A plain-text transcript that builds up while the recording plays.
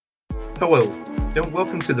Hello, and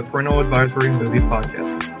welcome to the Parental Advisory Movie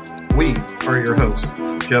Podcast. We are your hosts,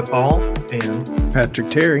 Jeff Hall and Patrick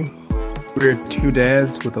Terry. We're two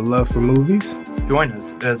dads with a love for movies. Join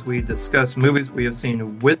us as we discuss movies we have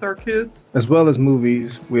seen with our kids, as well as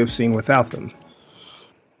movies we have seen without them.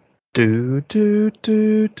 Do do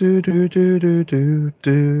do do do do do do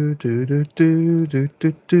do do do do do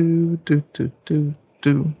do do do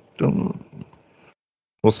do do.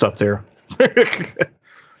 We'll stop there.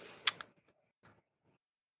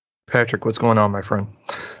 Patrick, what's going on, my friend?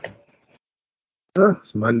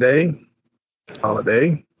 It's Monday,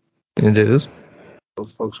 holiday. It is.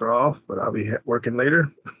 Those folks are off, but I'll be working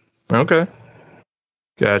later. Okay.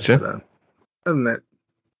 Gotcha. But, other than that,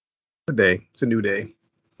 a day. It's a new day.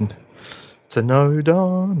 It's a new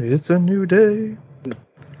dawn. It's a new day.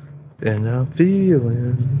 And I'm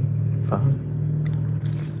feeling fine.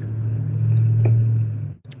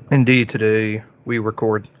 Indeed, today we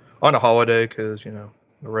record on a holiday because, no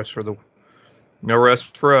rest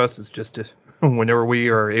for us. It's just whenever we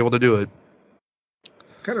are able to do it.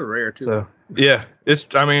 Kind of rare too. So yeah, it's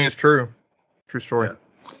true story. Yeah.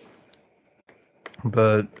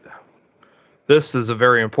 But this is a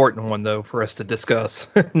very important one though for us to discuss,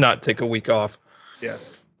 not take a week off. Yeah.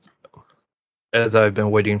 As I've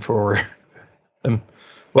been waiting for. Well,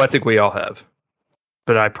 I think we all have,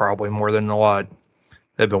 but I probably more than a lot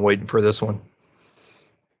have been waiting for this one.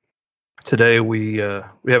 Today we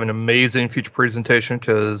have an amazing feature presentation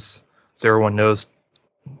because, as everyone knows,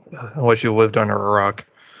 unless you lived under a rock,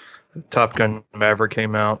 Top Gun Maverick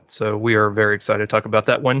came out, so we are very excited to talk about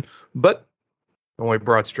that one, but only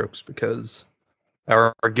broad strokes because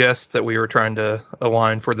our guests that we were trying to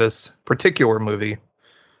align for this particular movie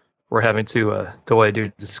were having to delay due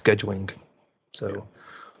to scheduling. So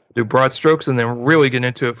do broad strokes and then really get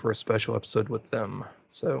into it for a special episode with them.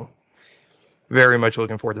 So very much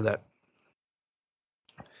looking forward to that.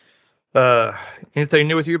 Anything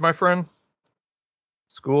new with you, my friend?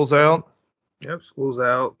 School's out? Yep, school's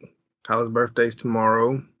out. Kyla's birthday's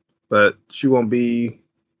tomorrow, but she won't be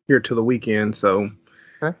here till the weekend, so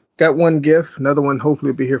okay. Got one gift. Another one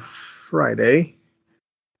hopefully will be here Friday.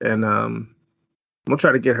 And I'm going to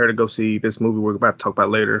try to get her to go see this movie we're about to talk about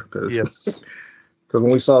later. Because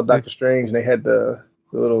when we saw Doctor Strange and they had the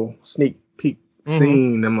little sneak peek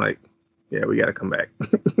scene, I'm like, yeah, we got to come back.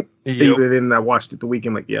 Yep. Even then I watched it the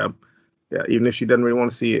weekend, like, yeah, even if she doesn't really want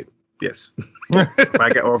to see it, yes. if I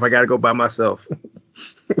got to go by myself.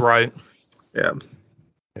 Right. Yeah.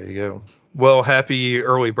 There you go. Well, happy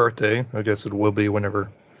early birthday. I guess it will be whenever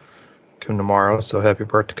come tomorrow. So happy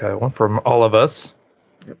birthday, Kyle, from all of us.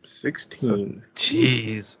 Yep, 16. So,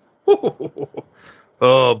 jeez.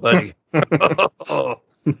 Oh, buddy.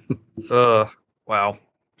 Wow.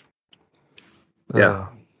 Yeah.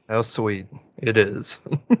 How sweet it is.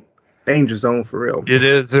 Danger zone for real. It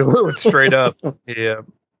is. Straight up. Yeah.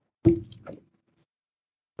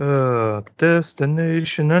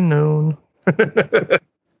 Destination unknown.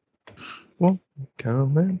 Well,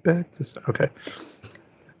 coming back to... Okay.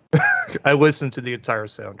 I listened to the entire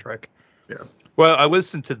soundtrack. Yeah. Well, I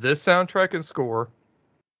listened to this soundtrack and score.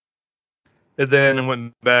 And then I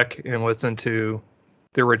went back and listened to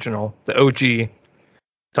the original, the OG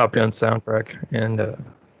Top Gun soundtrack. And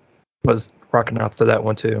was rocking out to that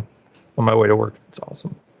one too on my way to work. It's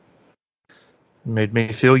awesome. It made me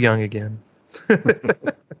feel young again.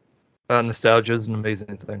 Nostalgia is an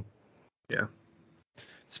amazing thing. Yeah.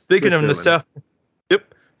 Speaking of nostalgia,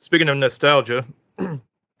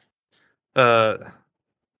 I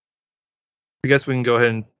guess we can go ahead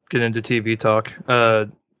and get into TV talk.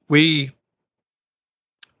 We're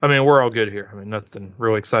all good here. Nothing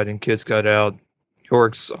really exciting. Kids got out.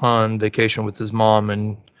 York's on vacation with his mom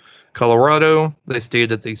in Colorado. They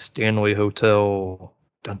stayed at the Stanley Hotel,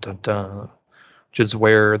 dun dun dun, which is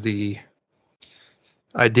where the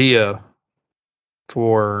idea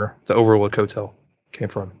for the Overlook Hotel came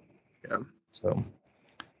from. Yeah. So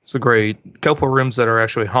it's a great couple of rooms that are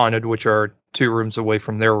actually haunted, which are 2 rooms away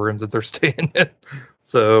from their room that they're staying in.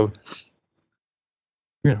 So,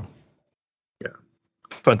 yeah.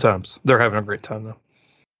 Fun times. They're having a great time though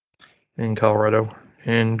in Colorado.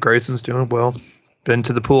 And Grayson's doing well. Been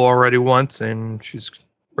to the pool already once, and she's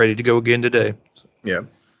ready to go again today. So. Yeah.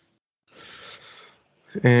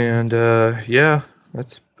 And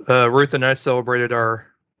that's Ruth and I celebrated our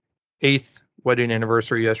 8th wedding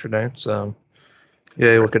anniversary yesterday. So,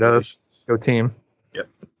 yeah, look at us. Go team. Yep.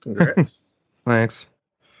 Congrats. Thanks.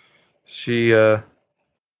 She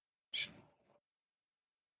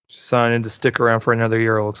signed in to stick around for another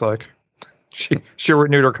year, it looks like. She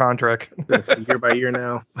renewed her contract. Year by year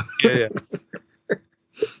now. Yeah.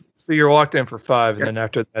 So you're locked in for 5, and then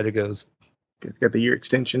after that it goes. Got the year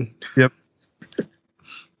extension. Yep.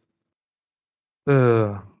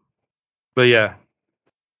 But yeah.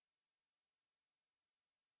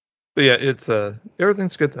 But yeah, it's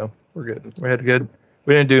everything's good though. We're good.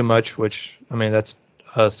 We didn't do much, which I mean that's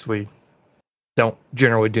us. We don't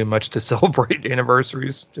generally do much to celebrate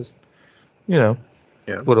anniversaries, just little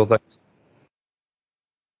things.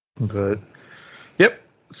 But yep.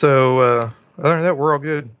 So other than that, we're all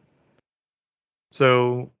good.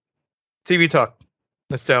 So TV talk,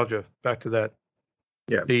 nostalgia, back to that.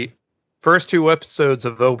 Yeah. The first 2 episodes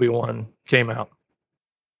of Obi-Wan came out.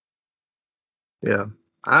 Yeah.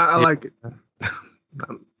 I like it.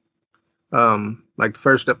 Like the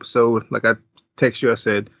first episode, like I text you, I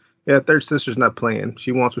said, yeah, third sister's not playing.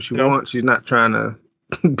 She wants what she wants. She's not trying to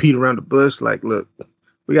beat around the bush. Like, look,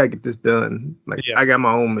 we gotta get this done. Like, I got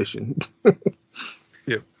my own mission.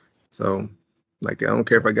 Yep. So, like, I don't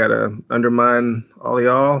care if I gotta undermine all of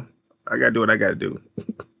y'all. I gotta do what I gotta do.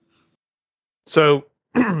 So,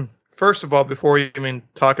 first of all, before you even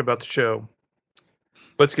talk about the show,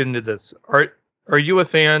 let's get into this. Are you a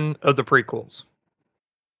fan of the prequels?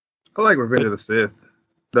 I like Revenge of the Sith.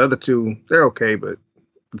 The other 2, they're okay, but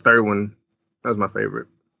the third one, that was my favorite.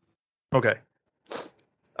 Okay.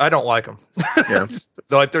 I don't like them. Yeah.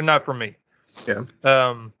 Like, they're not for me. Yeah.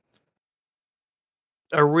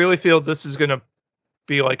 I really feel this is going to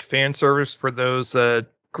be like fan service for those that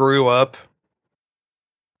grew up.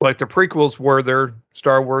 Like, the prequels were their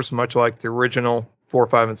Star Wars, much like the original 4,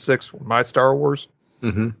 5, and 6 were my Star Wars.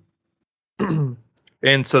 Mm-hmm.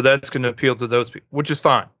 And so that's going to appeal to those people, which is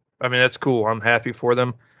fine. I mean, that's cool. I'm happy for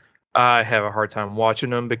them. I have a hard time watching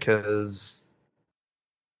them because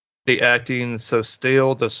the acting is so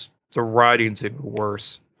stale. The writing's even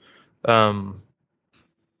worse. Everything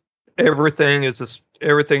is a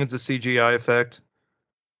CGI effect.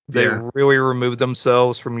 They really remove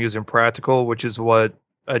themselves from using practical, which is what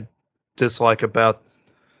I dislike about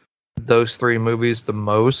those 3 movies the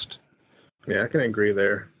most. Yeah, I can agree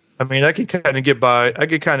there. I mean, I could kind of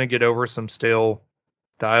get over some stale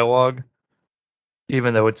dialogue,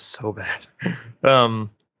 even though it's so bad.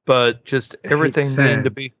 But just everything needing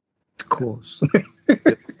to be. Of course.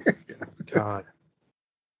 God.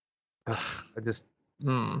 I just.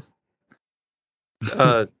 And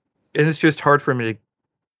it's just hard for me to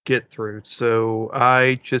get through, so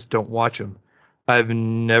I just don't watch them. I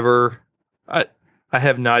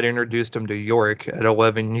have not introduced them to Yorick at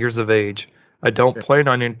 11 years of age. I don't plan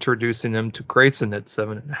on introducing them to Grayson at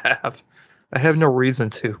 7.5. I have no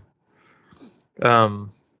reason to.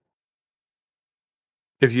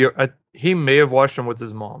 He may have watched them with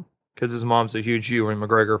his mom because his mom's a huge Ewan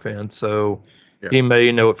McGregor fan, so he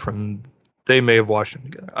may know it from. They may have watched them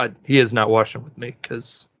together. He has not watched them with me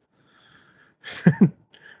because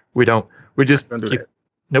we don't. We just don't do that.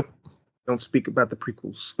 Nope. Don't speak about the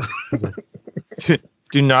prequels.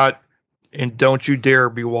 Do not, and don't you dare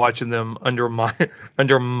be watching them under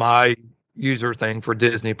my user thing for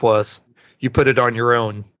Disney Plus. You put it on your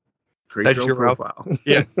own. Create your own profile.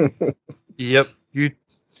 Yeah. Yep.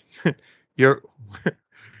 You're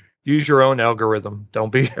use your own algorithm.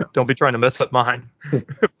 Don't be trying to mess up mine.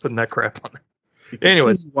 Putting that crap on there.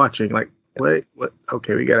 Anyways, watching like what?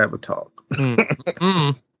 Okay, we gotta have a talk.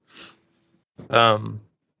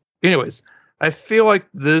 Anyways, I feel like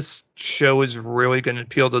this show is really going to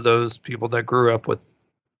appeal to those people that grew up with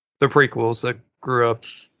the prequels, that grew up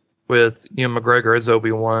with Ewan McGregor as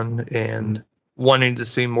Obi-Wan and wanting to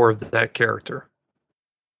see more of that character.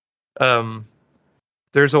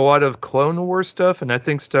 There's a lot of Clone Wars stuff, and I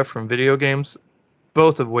think stuff from video games,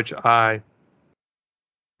 both of which I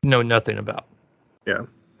know nothing about. Yeah.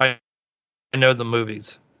 I know the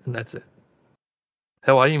movies, and that's it.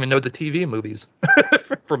 Hell, I even know the TV movies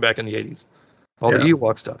from back in the 80s. All the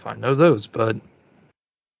Ewok stuff, I know those, but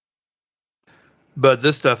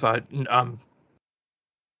this stuff, I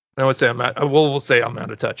would say we'll say I'm out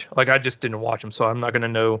of touch. Like, I just didn't watch them, so I'm not going to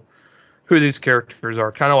know who these characters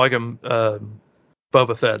are. Kind of like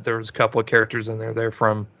Boba Fett. There was a couple of characters in there. They're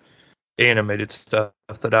from animated stuff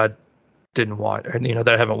that I didn't watch, that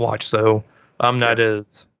I haven't watched. So I'm not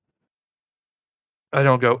as. I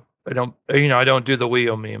don't do the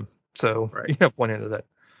Weo meme. So point into that.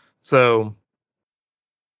 So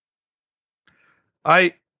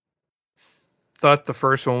I thought the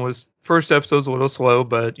first episode was a little slow,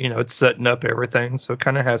 but it's setting up everything, so it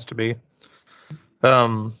kind of has to be.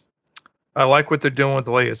 I like what they're doing with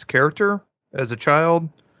Leia's character as a child,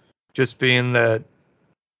 just being that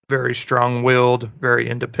very strong-willed, very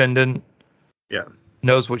independent. Yeah,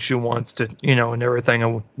 knows what she wants to, and everything,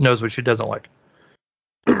 and knows what she doesn't like.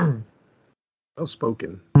 Well,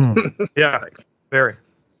 Outspoken. Yeah, very.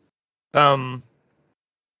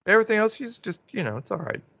 Everything else, she's just, it's all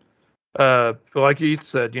right. Like you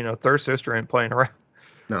said, Third Sister ain't playing around.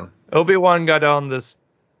 No. Obi-Wan got on this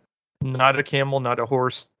not a camel, not a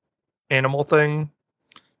horse animal thing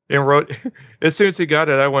and wrote, as soon as he got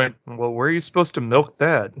it, I went, well, where are you supposed to milk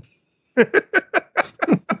that?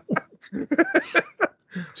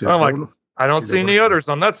 I'm like, I don't see any udders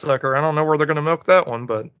on that sucker. I don't know where they're going to milk that one,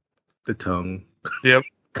 but. The tongue. Yep.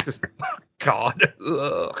 Just, God.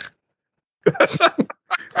 Ugh.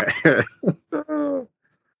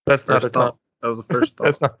 That's not a tongue. That was the first thought.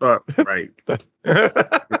 That's not right.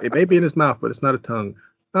 It may be in his mouth, but it's not a tongue.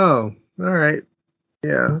 Oh, all right.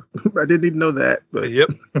 Yeah, I didn't even know that. But yep.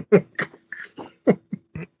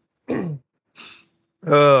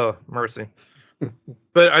 Oh, mercy.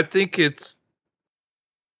 But I think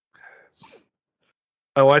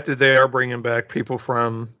I like that they are bringing back people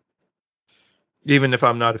from. Even if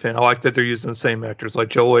I'm not a fan, I like that they're using the same actors. Like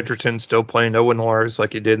Joel Edgerton still playing Owen Lars,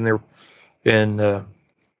 like he did in the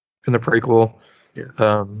prequel.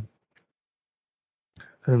 Yeah.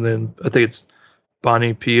 And then I think it's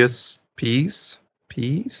Bonnie Peace.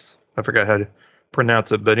 I forgot how to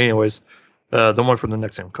pronounce it, but anyways, the one from the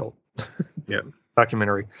Next Time Cult. Yeah.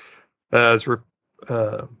 Documentary. Is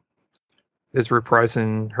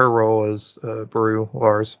reprising her role as Beru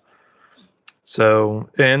Lars. So,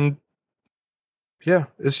 and yeah,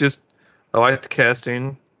 it's just, I like the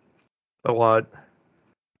casting a lot.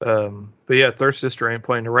 But yeah, Third Sister ain't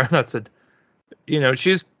playing around. I said,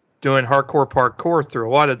 she's doing hardcore parkour through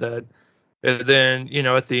a lot of that. And then,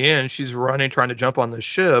 at the end, she's running, trying to jump on the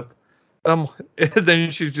ship. And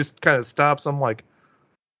then she just kind of stops. I'm like,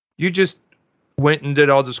 you just went and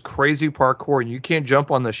did all this crazy parkour and you can't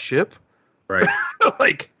jump on the ship? Right.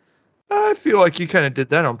 Like, I feel like you kind of did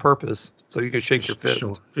that on purpose so you could shake your fist.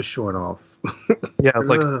 Just showing off. Yeah, it's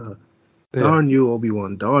like, darn you,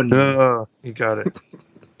 Obi-Wan, darn you. You got it.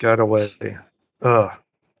 Got away. And,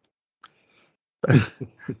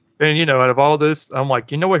 out of all this, I'm like,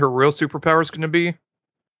 what her real superpower is going to be?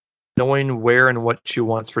 Knowing where and what she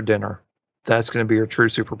wants for dinner. That's going to be her true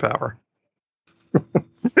superpower.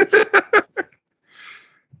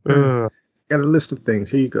 Got a list of things.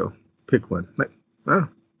 Here you go. Pick one. All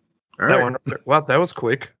right. Wow, that was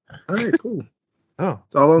quick. All right, cool. Oh,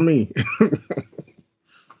 it's all on me.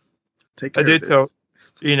 Take care. I did tell,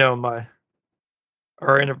 my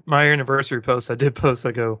anniversary post. I did post.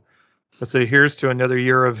 I say, here's to another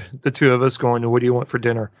year of the two of us going. What do you want for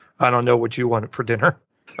dinner? I don't know what you want for dinner.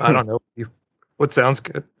 I don't know what sounds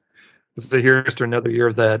good. I say, here's to another year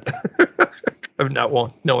of that. Of not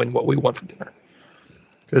knowing what we want for dinner,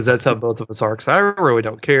 because that's how both of us are. Because I really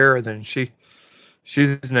don't care, and then she's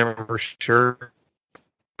never sure.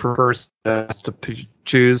 Prefers to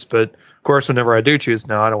choose, but of course, whenever I do choose,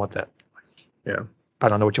 no, I don't want that. Yeah, I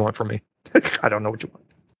don't know what you want from me. I don't know what you want.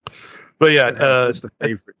 But yeah, it's the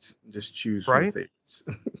favorites. Just choose right? Favorites.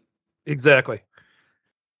 Exactly.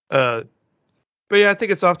 But yeah, I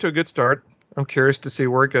think it's off to a good start. I'm curious to see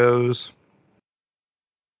where it goes,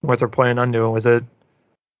 what they're planning on doing with it.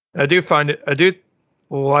 I do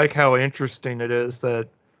like how interesting it is that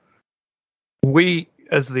we,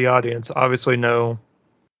 as the audience, obviously know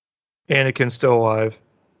Anakin's still alive.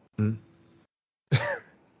 Mm-hmm.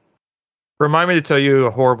 Remind me to tell you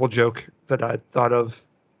a horrible joke that I thought of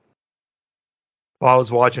while I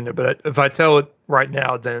was watching it, but if I tell it right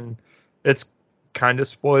now, then it's kind of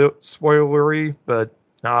spoilery, but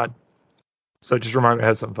not. So just remind me to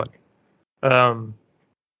have something funny.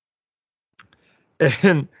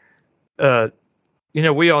 And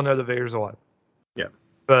we all know that Vader's alive. Yeah.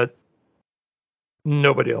 But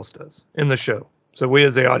nobody else does in the show. So we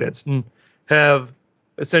as the audience have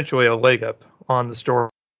essentially a leg up on the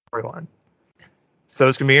storyline. So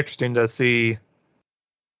it's going to be interesting to see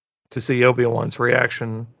Obi-Wan's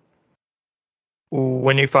reaction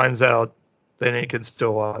when he finds out that Anakin's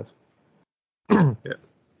still alive. Yeah.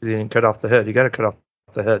 He didn't cut off the head. You got to cut off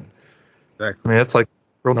the head. Exactly. I mean, that's like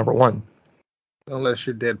rule number one. Unless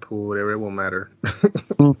you're Deadpool, whatever, it won't matter.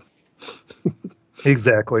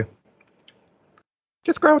 Exactly.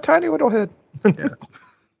 Just grow a tiny little head. Yeah.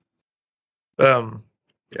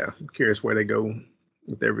 Yeah, I'm curious where they go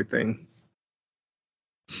with everything.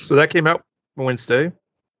 So that came out Wednesday.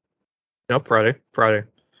 No, Friday.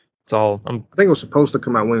 It's all. I think it was supposed to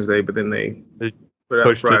come out Wednesday, but then they put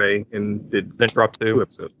out Friday and then dropped 2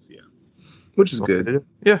 episodes. Yeah, which is good.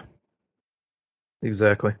 Yeah,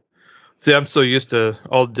 exactly. See, I'm so used to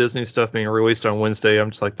all Disney stuff being released on Wednesday.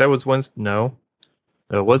 I'm just like, that was Wednesday. No,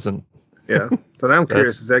 it wasn't. Yeah. So now I'm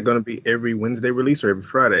curious, is that going to be every Wednesday release or every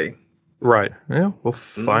Friday? Right. Yeah, we'll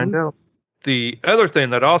find out. the other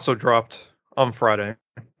thing that also dropped on Friday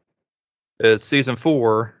is season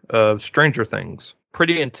 4 of Stranger Things.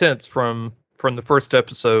 Pretty intense from the first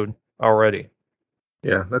episode already.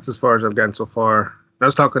 Yeah, that's as far as I've gotten so far. I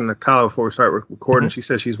was talking to Kyle before we started recording. She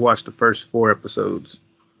said she's watched the first 4 episodes.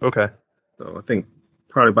 Okay. So I think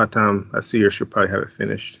probably by the time I see her, she'll probably have it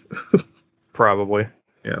finished. Probably.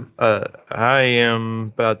 Yeah. I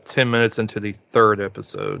am about 10 minutes into the 3rd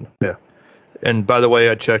episode. Yeah. And by the way,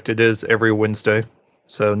 I checked. It is every Wednesday.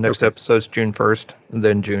 So next episode's June 1st, and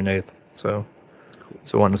then June 8th. So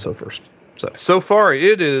on and so forth. So far,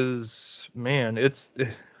 it is, man, I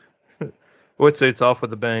would say it's off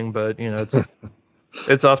with a bang, but,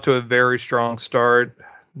 it's off to a very strong start.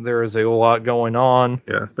 There is a lot going on.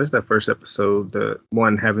 Yeah, especially that first episode, the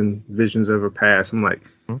one having visions of her past. I'm like,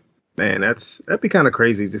 man, that'd be kind of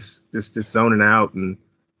crazy. Just zoning out, and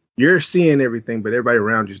you're seeing everything, but everybody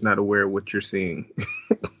around you's not aware of what you're seeing.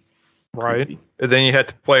 Right. And then you had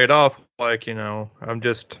to play it off like, I'm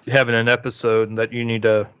just having an episode that you need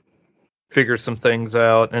to figure some things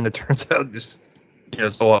out, and it turns out just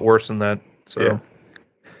it's a lot worse than that. So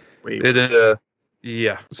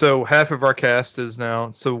yeah. So half of our cast is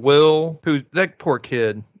now. So Will, that poor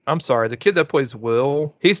kid. I'm sorry, the kid that plays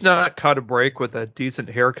Will, he's not caught a break with a decent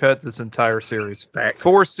haircut this entire series. Facts.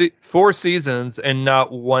 4 seasons and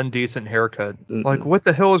not one decent haircut. Like, what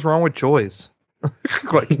the hell is wrong with Joyce?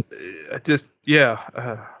 Like,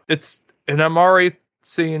 and I'm already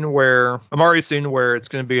seeing where it's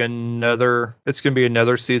going to be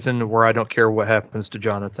another season where I don't care what happens to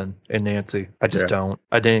Jonathan and Nancy. I just don't.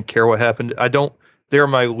 I didn't care what happened. They're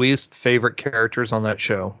my least favorite characters on that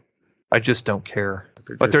show. I just don't care.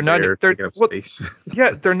 They're not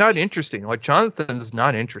interesting. Like, Jonathan's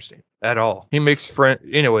not interesting at all. He makes friends.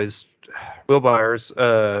 Anyways, Will Byers,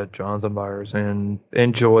 Jonathan Byers, and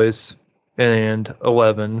Joyce and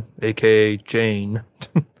Eleven, aka Jane,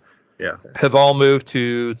 have all moved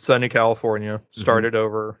to sunny California, started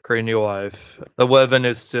over, creating a new life. 11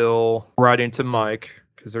 is still writing to Mike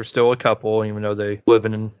because they're still a couple, even though they live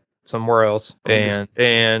in somewhere else.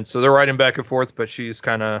 And so they're writing back and forth, but she's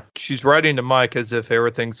writing to Mike as if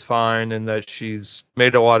everything's fine and that she's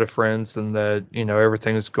made a lot of friends and that,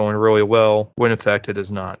 everything's going really well, when in fact it is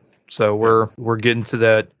not. So we're getting to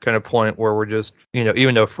that kind of point where we're just,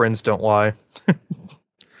 even though friends don't lie.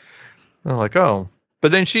 I'm like, oh.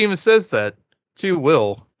 But then she even says that to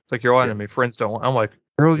Will. It's like, you're lying to me. Friends don't lie. I'm like,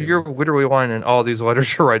 girl, you're literally lying in all these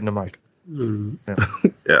letters you're writing to Mike.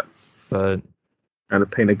 Yeah. But trying to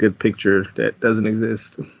paint a good picture that doesn't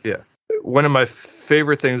exist. Yeah. One of my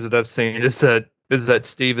favorite things that I've seen is that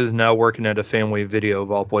Steve is now working at a Family Video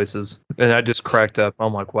of all places. And I just cracked up.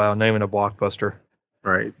 I'm like, wow, naming a Blockbuster.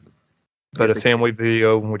 Right. But a Family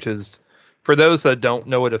Video, which is, for those that don't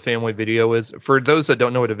know what a Family Video is, for those that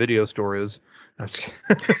don't know what a video store is, I'm just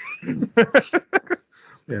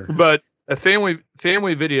but a family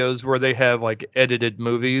videos where they have like edited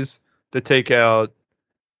movies to take out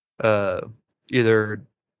either,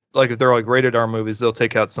 like, if they're like rated R movies, they'll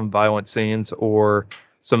take out some violent scenes or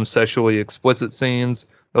some sexually explicit scenes.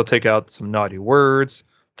 They'll take out some naughty words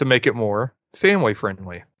to make it more family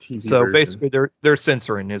friendly. TV so version. Basically they're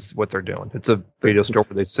censoring is what they're doing. It's a video store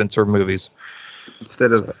where they censor movies.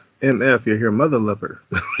 Instead of MF, you hear Mother Lover.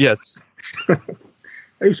 Yes.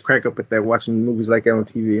 I used to crack up at that watching movies like that on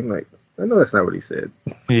TV. I'm like, I know that's not what he said.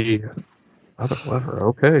 Yeah. Mother Lover,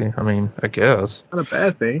 okay. I mean, I guess. Not a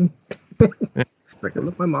bad thing. Like, I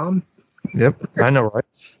love my mom. Yep, I know, right?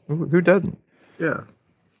 Who doesn't? Yeah.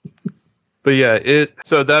 But yeah,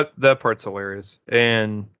 so that part's hilarious.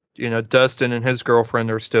 And Dustin and his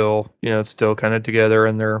girlfriend are still kind of together,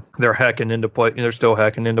 and they're hacking into they're still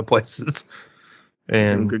hacking into places.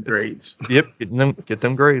 And good grades. Yep, get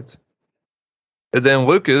them grades. And then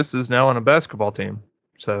Lucas is now on a basketball team.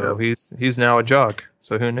 So he's now a jock.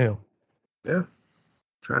 So who knew? Yeah.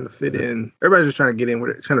 Trying to fit in. Everybody's just trying to get in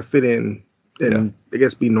with it, trying to fit in and I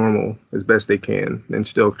guess be normal as best they can and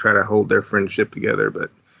still try to hold their friendship together.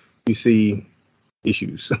 But you see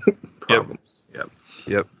issues, problems.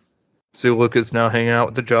 Yep. So Lucas now hanging out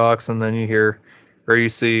with the jocks, and then you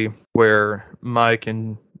see where Mike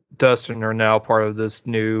and Dustin are now part of this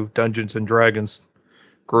new Dungeons and Dragons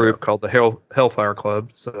group called the Hellfire Club.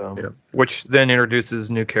 So, which then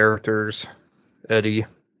introduces new characters. Eddie,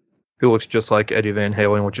 who looks just like Eddie Van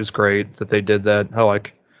Halen, which is great that they did that. I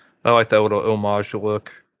like that little homage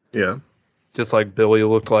look. Yeah. Just like Billy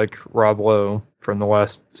looked like Rob Lowe from the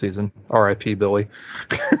last season. R.I.P. Billy.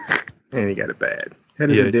 And he got it bad.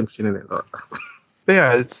 Had a redemption in it.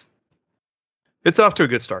 Yeah, it's off to a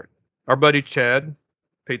good start. Our buddy Chad,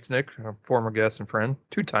 Pete Snick, a former guest and friend,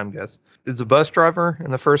 two-time guest, is a bus driver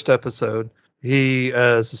in the first episode. He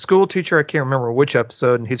is a school teacher. I can't remember which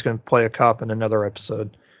episode, and he's going to play a cop in another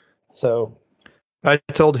episode. So I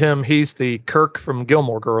told him he's the Kirk from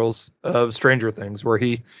Gilmore Girls of Stranger Things, where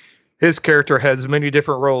his character has many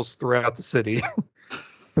different roles throughout the city.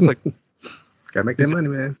 It's like, gotta make that money,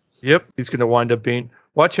 man. Yep, he's going to wind up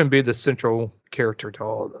watch him be the central character to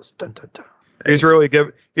all of this. Dun, dun, dun. He's really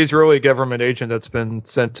a government agent that's been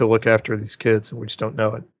sent to look after these kids, and we just don't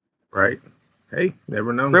know it. Right. Hey,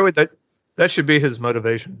 never know. Really, that should be his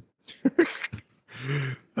motivation.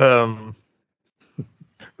 But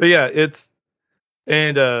yeah,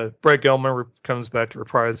 Brett Gelman comes back to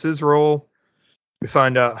reprise his role. We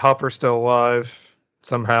find out Hopper's still alive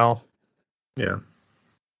somehow. Yeah.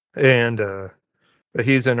 And but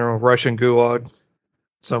he's in a Russian gulag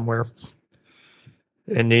somewhere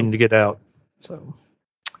and needing to get out. So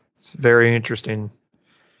it's very interesting.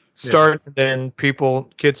 And then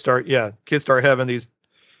kids start having these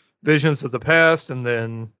visions of the past, and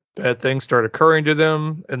then bad things start occurring to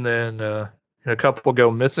them, and then a couple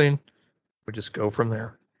go missing. We just go from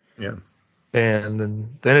there. Yeah. And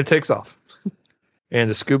then it takes off.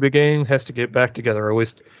 And the Scooby Gang has to get back together, at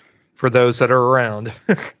least for those that are around.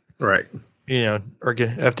 Right. Or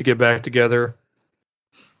have to get back together.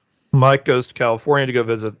 Mike goes to California to go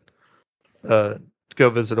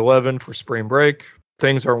visit 11 for spring break.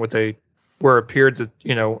 Things aren't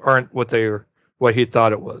aren't what he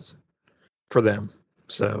thought it was for them.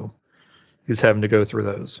 So he's having to go through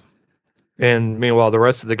those. And meanwhile, the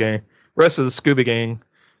rest of the Scooby Gang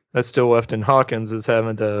that's still left in Hawkins is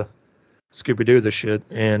having to Scooby-Doo the shit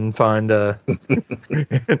and find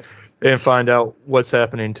find out what's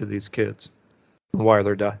happening to these kids and why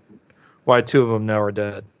they're dying. Why two of them now are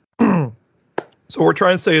dead. So we're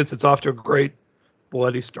trying to say it's off to a great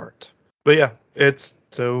bloody start. But yeah, it's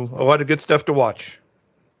a lot of good stuff to watch.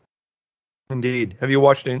 Indeed. Have you been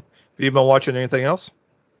watching anything else?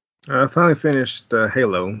 I finally finished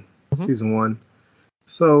Halo season 1.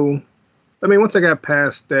 So, once I got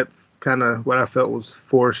past that kind of what I felt was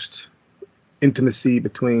forced intimacy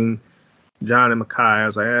between John and Makai, I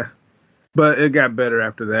was like, But it got better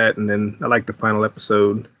after that, and then I liked the final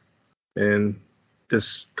episode, and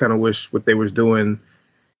just kind of wish what they was doing.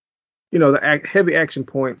 The heavy action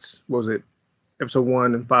points. What was it? Episode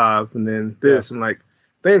 1 and 5, and then this. Yeah. I'm like,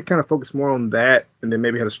 they had kind of focused more on that, and then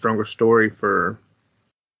maybe had a stronger story for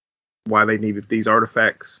why they needed these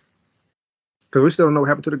artifacts. Because we still don't know what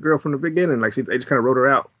happened to the girl from the beginning. Like they just kind of wrote her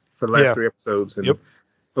out for the last 3 episodes. And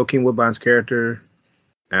Joaquin Woodbine's character,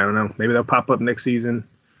 I don't know. Maybe they'll pop up next season.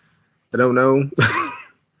 I don't know. I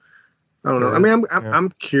don't know. I'm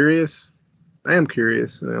curious. I am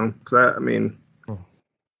curious, because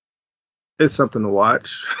it's something to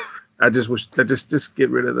watch. I just wish that just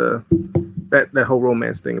get rid of that whole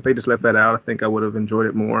romance thing. If they just left that out, I think I would have enjoyed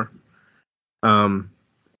it more. Then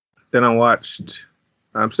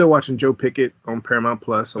I'm still watching Joe Pickett on Paramount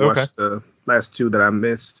Plus. I watched the last 2 that I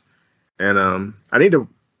missed, and I need to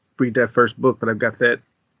read that first book, but I've got that.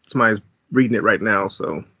 Somebody's reading it right now,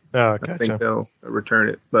 so gotcha. I think they'll return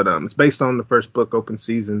it. But it's based on the first book, Open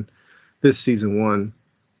Season. This season 1,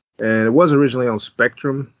 and it was originally on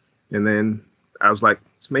Spectrum, and then I was like,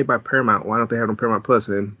 it's made by Paramount. Why don't they have it on Paramount Plus?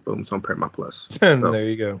 And then boom, it's on Paramount Plus. And there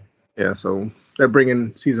you go. Yeah, so they're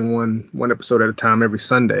bringing season 1 episode at a time every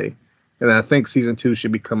Sunday, and I think season 2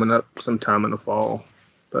 should be coming up sometime in the fall.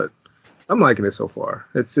 But I'm liking it so far.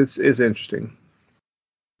 It's interesting.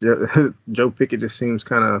 Joe Pickett just seems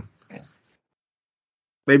kind of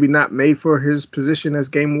maybe not made for his position as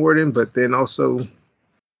game warden, but then also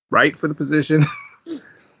right for the position,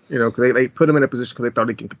 because they put him in a position because they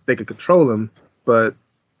thought they could control him, but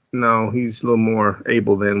no, he's a little more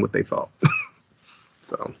able than what they thought.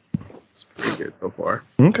 So it's pretty good so far.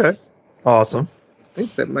 Okay, awesome. I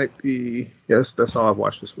think that might be that's all I've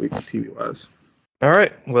watched this week TV wise. All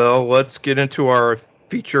right, well, let's get into our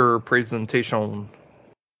feature presentation.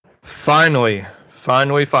 Finally,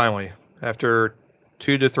 after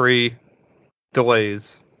 2 to 3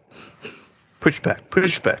 delays.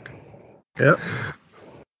 Pushback. Yep.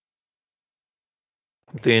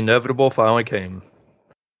 The inevitable finally came.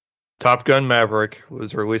 Top Gun Maverick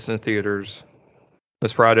was released in theaters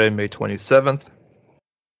this Friday, May 27th.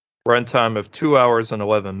 Runtime of 2 hours and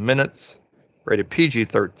 11 minutes. Rated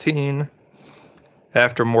PG-13.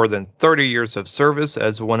 After more than 30 years of service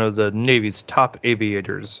as one of the Navy's top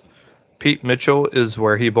aviators, Pete Mitchell is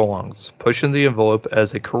where he belongs, pushing the envelope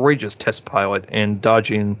as a courageous test pilot and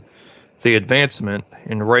dodging the advancement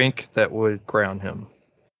in rank that would crown him.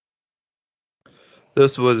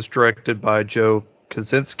 This was directed by Joe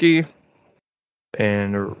Kosinski,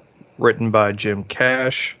 and written by Jim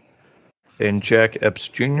Cash and Jack Epps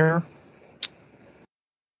Jr.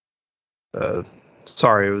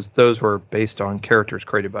 Those were based on characters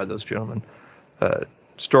created by those gentlemen.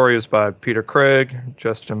 Story is by Peter Craig,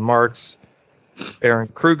 Justin Marks, Aaron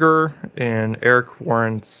Kruger, and Eric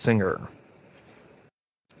Warren Singer.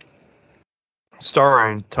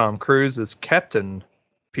 Starring Tom Cruise as Captain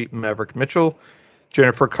Pete Maverick Mitchell,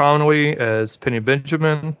 Jennifer Connelly as Penny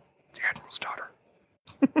Benjamin, the Admiral's daughter.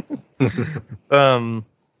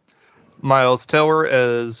 Miles Teller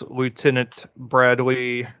as Lieutenant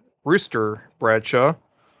Bradley Rooster Bradshaw.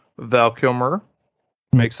 Val Kilmer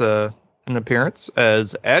makes an appearance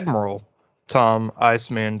as Admiral Tom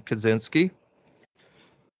Iceman Kaczynski.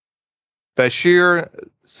 Bashir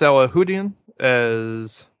Salahuddin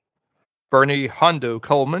as Bernie Hondo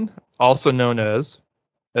Coleman, also known as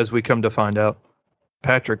we come to find out,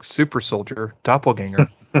 Patrick Super Soldier Doppelganger.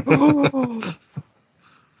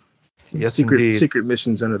 Yes, indeed. Secret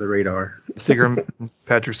missions under the radar.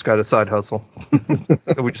 Patrick's got a side hustle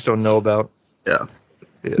that we just don't know about. Yeah.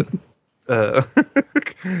 The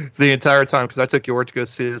entire time, because I took York to go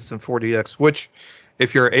see this in 4DX, which,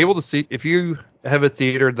 if you're able to see, if you have a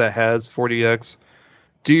theater that has 4DX,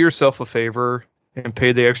 do yourself a favor and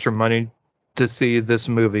pay the extra money to see this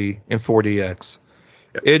movie in 4DX.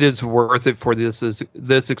 Yep. It is worth it for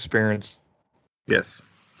this experience. Yes.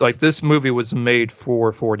 Like, this movie was made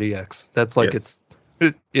for 4DX. That's like, yes.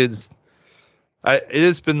 It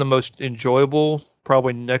has been the most enjoyable,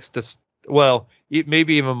 probably next to, well,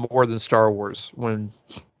 maybe even more than Star Wars when,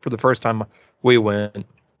 for the first time we went.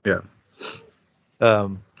 Yeah.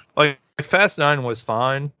 Like Fast 9 was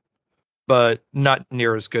fine, but not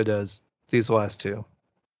near as good as these last two.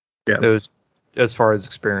 Yeah. It was, as far as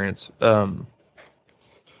experience.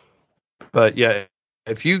 But yeah,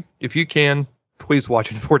 if you can, please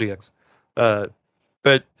watch it in 4DX.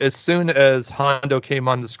 But as soon as Hondo came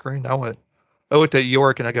on the screen, I looked at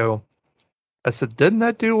York and I said, didn't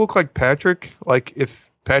that dude look like Patrick? Like, if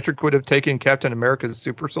Patrick would have taken Captain America's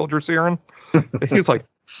super soldier serum? He's like,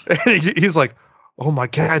 oh my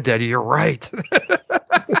God, Daddy, you're right.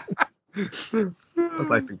 It was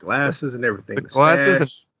like the glasses and everything. The glasses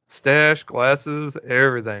and stash, glasses,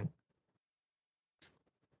 everything.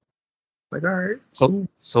 Like, all right.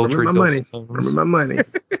 Sultry. Remember my money.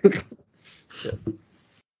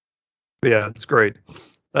 Yeah, it's great.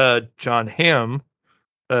 John Hamm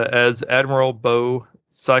as Admiral Bo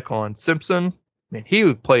Cyclone Simpson. Man,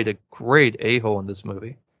 he played a great a-hole in this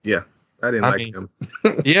movie. Yeah, I didn't like him.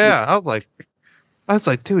 Yeah, I was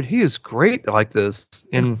like, dude, he is great like this.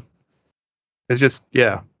 And it's just,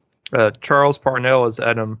 yeah. Charles Parnell as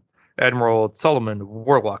Admiral Solomon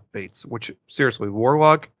Warlock Bates, which, seriously,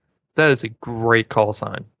 Warlock, that is a great call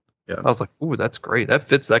sign. Yeah. I was like, ooh, that's great. That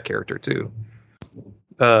fits that character, too.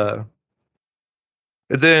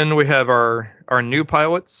 Then we have our new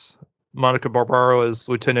pilots. Monica Barbaro as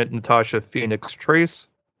Lieutenant Natasha Phoenix Trace.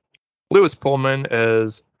 Lewis Pullman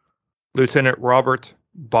as Lieutenant Robert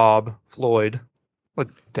Bob Floyd. Like,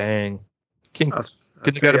 dang. Couldn't have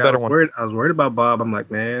got a better one. I was worried about Bob. I'm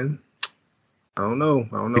like, man, I don't know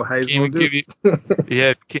how he's going to do.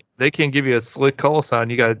 Yeah, they can't give you a slick call sign.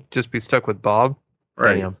 You got to just be stuck with Bob.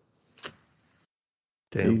 Right.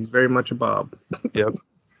 Damn. He's very much a Bob. Yep.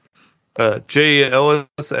 Jay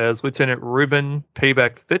Ellis as Lieutenant Ruben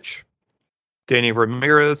Payback Fitch. Danny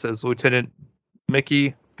Ramirez as Lieutenant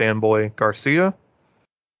Mickey Fanboy Garcia.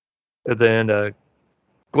 And then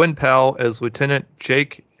Glenn Powell as Lieutenant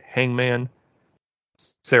Jake Hangman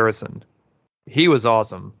Saracen. He was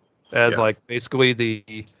awesome. As like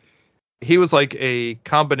basically he was like a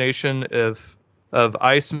combination of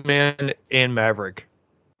Iceman and Maverick,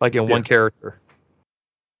 like in one character.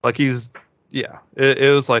 Like it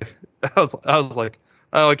was like I was like,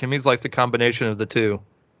 I like him. He's like the combination of the two.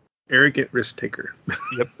 Arrogant risk taker.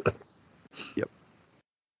 Yep.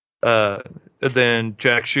 And then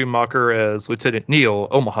Jack Schumacher as Lieutenant Neil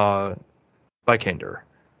Omaha Vikander.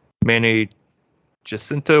 Manny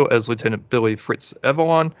Jacinto as Lieutenant Billy Fritz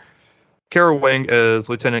Evelyn. Kara Wang as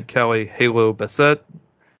Lieutenant Callie Halo Bassett.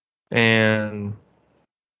 And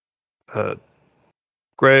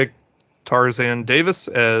Greg Tarzan Davis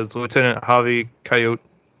as Lieutenant Javi Coyote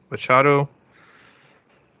Machado.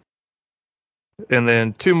 And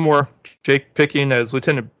then two more. Jake Picking as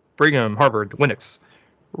Lieutenant Brigham Harvard Lennox.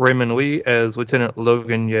 Raymond Lee as Lieutenant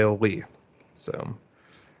Logan Yale Lee. So,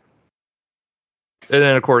 and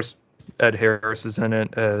then of course Ed Harris is in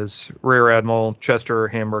it as Rear Admiral Chester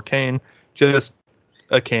Hammer Kane. Just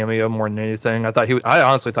a cameo more than anything. I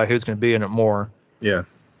honestly thought he was going to be in it more. Yeah,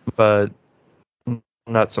 but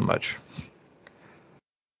not so much.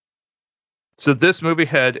 So this movie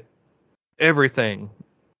had everything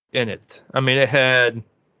in it. I mean, it had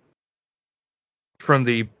from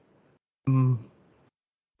the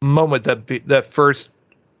moment that first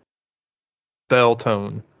bell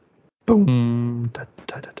tone, boom, da,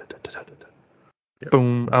 da, da, da, da, da, da, Yep.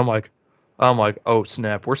 boom. I'm like, oh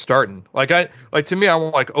snap, we're starting. To me,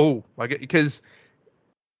 I'm like, oh, because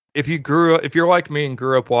if you're like me and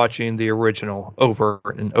grew up watching the original over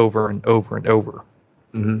and over and over and over,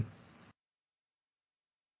 Mm-hmm.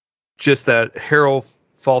 just that Harold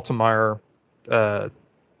Faltermeyer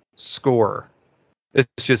score,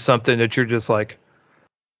 it's just something that you're just like,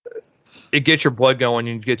 it gets your blood going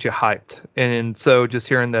and gets you hyped. And so just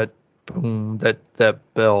hearing that boom, that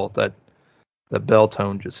bell, that bell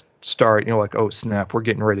tone just start, you're like, oh snap, we're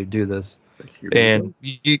getting ready to do this. And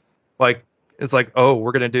you like, it's like, oh,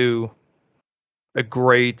 we're gonna do a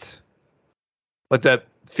great, like that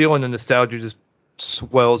feeling of nostalgia just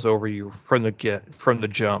swells over you from the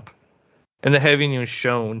jump. And they haven't even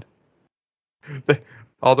shown.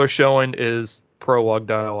 All they're showing is prologue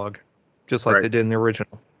dialogue, just like they did in the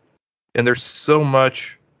original. And there's so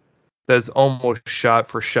much that's almost shot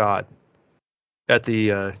for shot at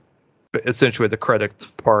the essentially the credits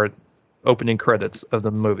part, opening credits of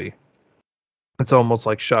the movie. It's almost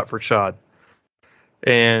like shot for shot,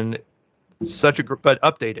 and but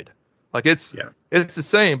updated. Like it's the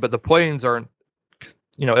same, but the planes aren't,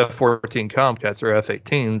 F-14 Tomcats or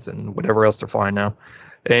F-18s and whatever else they're flying now,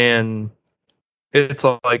 and it's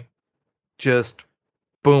like just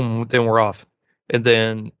boom, then we're off, and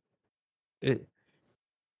then it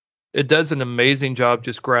does an amazing job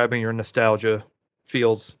just grabbing your nostalgia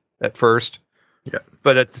feels at first,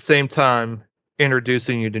 but at the same time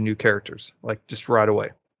introducing you to new characters, like just right away.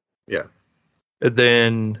 Yeah, and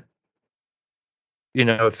then then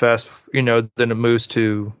it moves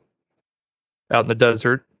to out in the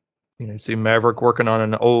desert. You see Maverick working on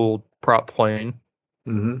an old prop plane.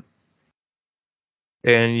 Mm-hmm.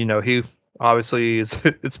 And, he obviously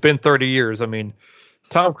it's been 30 years. I mean,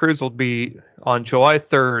 Tom Cruise will be on July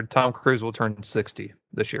 3rd. Tom Cruise will turn 60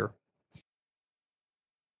 this year.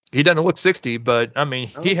 He doesn't look 60, but I mean,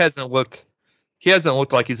 he hasn't looked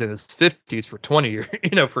like he's in his 50s for 20 years,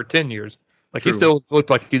 for 10 years. Like True. He still looked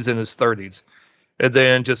like he's in his 30s. And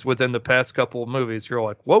then just within the past couple of movies, you're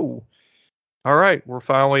like, whoa, all right, we're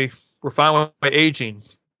finally aging.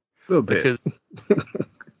 A little bit. Because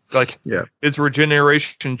it's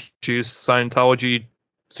regeneration juice, Scientology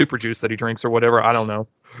super juice that he drinks or whatever. I don't know.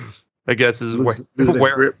 I guess is where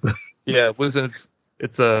yeah,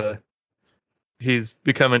 his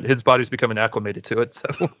body's becoming acclimated to it,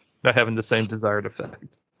 so not having the same desired effect.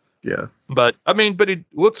 Yeah. But he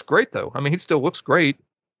looks great though. I mean, he still looks great.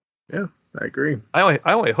 Yeah, I agree. I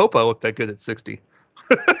only hope I look that good at 60.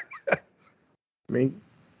 I mean,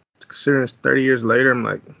 considering it's 30 years later, I'm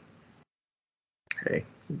like, hey.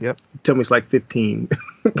 Yep. Tell me it's like 15.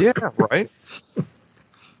 Yeah, right.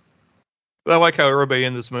 I like how everybody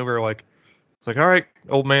in this movie are like, it's like, all right,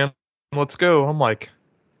 old man, let's go. I'm like,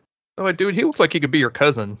 oh, dude, he looks like he could be your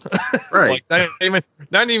cousin. Right. Like,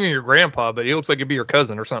 not even your grandpa, but he looks like he'd be your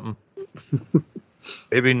cousin or something.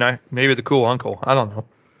 maybe the cool uncle. I don't know.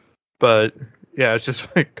 But yeah, it's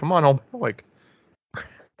just like, come on, old man. Like,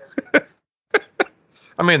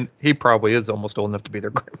 I mean, he probably is almost old enough to be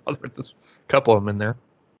their grandfather. There's a couple of them in there.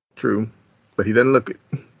 True, but he doesn't look it.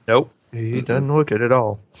 Nope, he doesn't look it at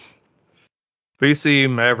all. But you see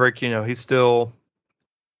Maverick, he's still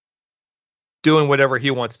doing whatever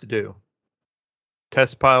he wants to do.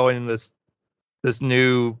 Test piloting this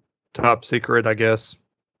new top secret, I guess,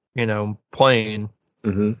 plane.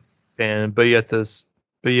 Mm-hmm.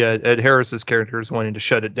 But yet Ed Harris's character is wanting to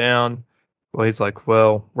shut it down. Well, he's like,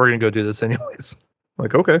 well, we're going to go do this anyways. I'm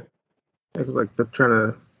like, okay. It's like they're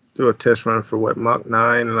trying to do a test run for Mach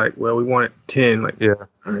 9. And like, well, we want it 10. Like, yeah.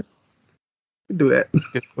 All right. We do that.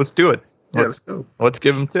 Let's do it. Let's go. Let's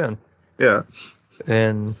give him 10. Yeah.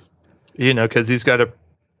 And, because he's got to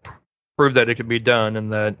prove that it can be done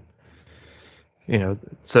and that,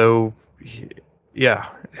 so, yeah.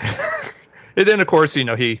 And then, of course,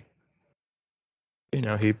 he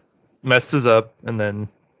messes up and then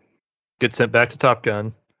gets sent back to Top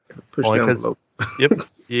Gun. Push the envelope.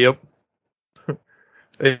 Yep.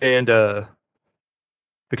 And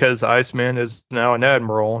because Iceman is now an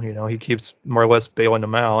admiral, he keeps more or less bailing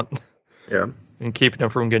them out. Yeah. And keeping them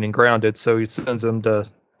from getting grounded. So he sends them to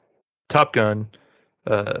Top Gun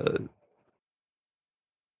to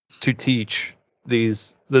teach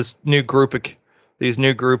this new group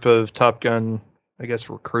of Top Gun, I guess,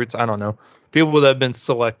 recruits. I don't know, people that have been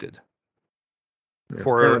selected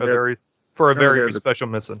for a very special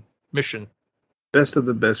mission. Best of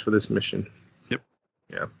the best for this mission.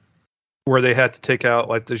 Yeah. Where they had to take out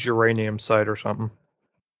like this uranium site or something.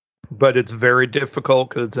 But it's very difficult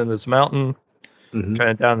because it's in this mountain, kind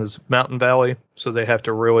of down this mountain valley. So they have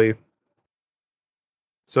to really.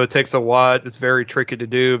 So it takes a lot. It's very tricky to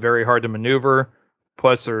do, very hard to maneuver.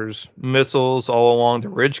 Plus, there's missiles all along the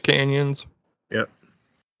ridge canyons. Yep.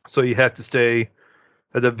 So you have to stay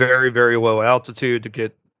at a very, very low altitude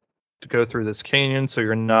to go through this canyon, so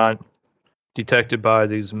you're not detected by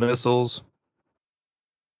these missiles.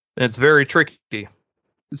 And it's very tricky.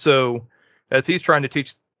 So as he's trying to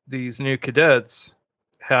teach these new cadets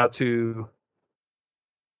how to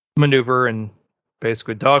maneuver and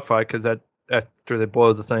basically dogfight, because after they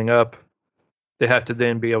blow the thing up, they have to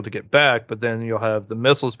then be able to get back, but then you'll have the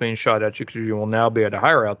missiles being shot at you because you will now be at a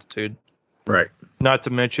higher altitude. Right. Not to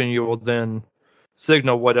mention you will then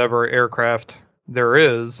signal whatever aircraft there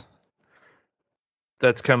is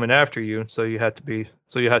that's coming after you. So you have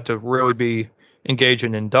to really be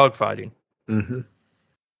engaging in dogfighting. Mm-hmm.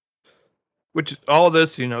 Which all of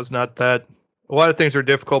this, is not that. A lot of things are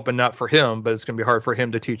difficult, but not for him. But it's going to be hard for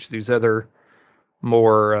him to teach these other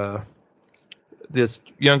more this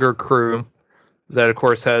younger crew that, of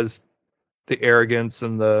course, has the arrogance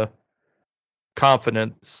and the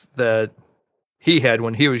confidence that he had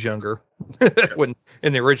when he was younger, when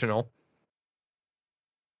in the original,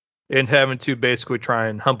 and having to basically try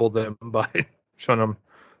and humble them by showing them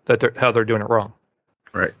that how they're doing it wrong.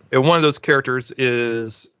 Right. And one of those characters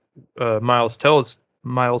is Miles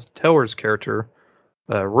Teller's character,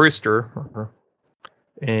 Rooster,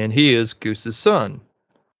 and he is Goose's son.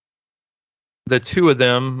 The two of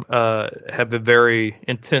them have a very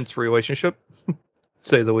intense relationship, to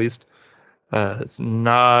say the least. It's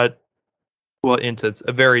not intense,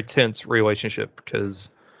 a very tense relationship, because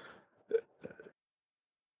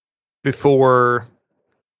before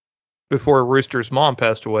Rooster's mom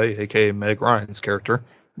passed away, aka Meg Ryan's character,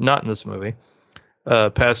 not in this movie,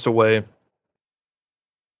 passed away,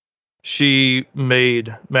 she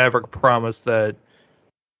made Maverick promise that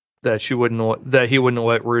he wouldn't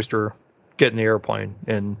let Rooster get in the airplane,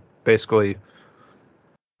 and basically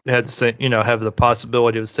had the same, have the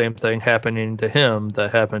possibility of the same thing happening to him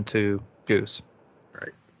that happened to Goose.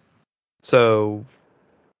 Right. So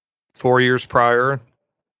 4 years prior,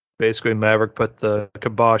 basically Maverick put the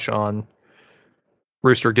kibosh on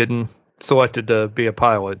Rooster getting selected to be a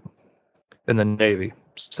pilot in the Navy.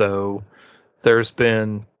 So there's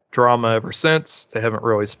been drama ever since. They haven't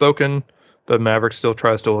really spoken, but Maverick still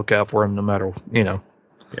tries to look out for him no matter, Yeah.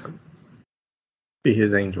 Be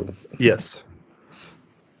his angel. Yes.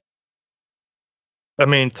 I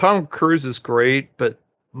mean, Tom Cruise is great, but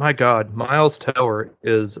my God, Miles Teller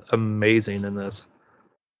is amazing in this.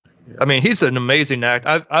 Yeah. I mean, he's an amazing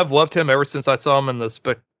actor. I've loved him ever since I saw him in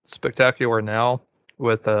the Spectacular Now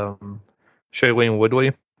with Shailene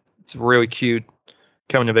Woodley. It's a really cute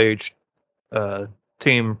coming of age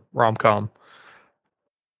teen rom-com.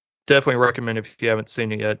 Definitely recommend if you haven't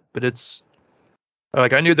seen it yet. But it's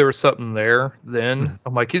like, I knew there was something there then.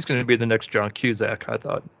 I'm like, he's going to be the next John Cusack, I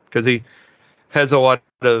thought, because he has a lot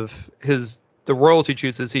of the roles he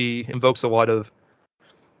chooses. He invokes a lot of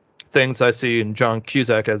things I see in John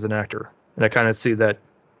Cusack as an actor, and I kind of see that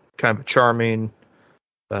kind of charming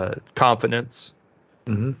confidence,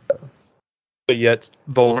 but yet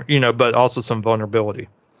but also some vulnerability.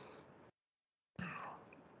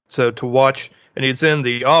 So to watch, and he's in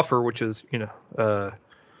The Offer, which is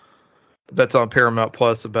that's on Paramount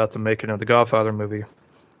Plus about the making of the Godfather movie,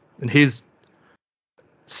 and he's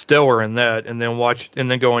stellar in that, and then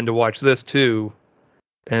going to watch this too,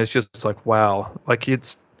 and it's just like, wow, like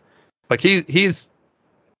it's like he's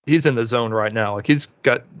in the zone right now. Like he's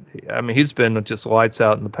been just lights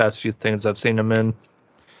out in the past few things I've seen him in,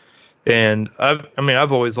 and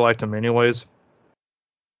I've always liked him anyways.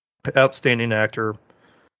 Outstanding actor,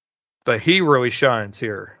 but he really shines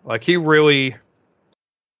here. Like he really,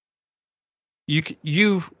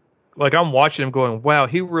 you like, I'm watching him going, wow,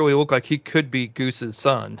 he really looked like he could be Goose's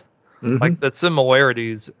son. Like the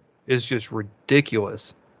similarities is just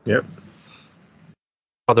ridiculous. Yep.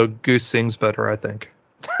 Although Goose sings better, I think.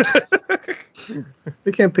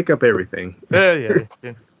 They can't pick up everything. Yeah.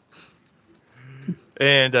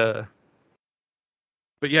 And but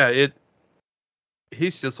yeah,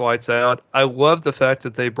 he's just lights out. I love the fact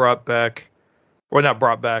that they that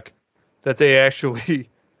they actually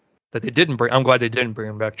that they didn't bring. I'm glad they didn't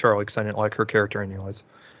bring back Charlie, because I didn't like her character anyways.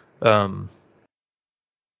 But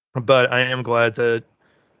I am glad that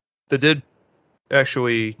they did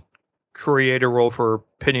actually create a role for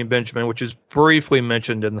Penny Benjamin, which is very briefly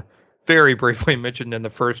mentioned in the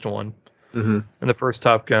first one, in the first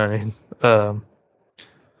Top Gun.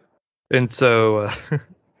 And so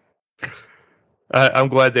I'm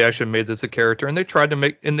glad they actually made this a character, and they tried to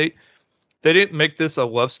make, and they didn't make this a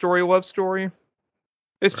love story.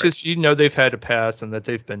 It's Right. just, they've had a past and that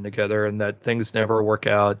they've been together and that things never work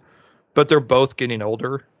out, but they're both getting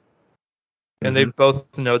older, and they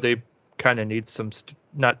both know they kind of need some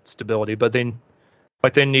not stability, but they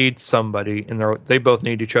need somebody in their. They both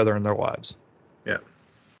need each other in their lives. Yeah.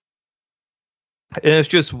 And it's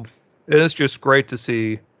just great to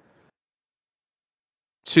see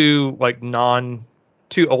two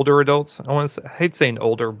older adults. I hate saying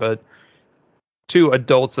older, but two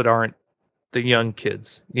adults that aren't the young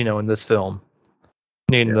kids, in this film,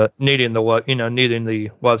 needing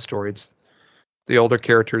the love story. It's the older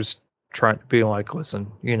characters trying to be like,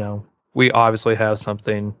 listen, we obviously have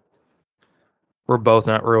something. We're both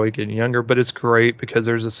not really getting younger, but it's great because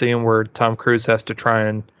there's a scene where Tom Cruise has to try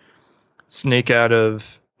and sneak out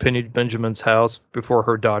of Penny Benjamin's house before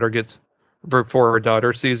her daughter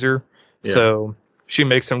sees her. Yeah. So she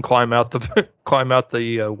makes him climb out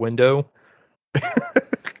the window.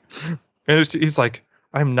 And he's like,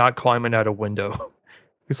 I'm not climbing out a window.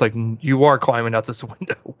 He's like, you are climbing out this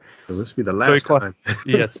window. So this will be the last time.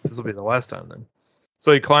 Yes, this will be the last time then.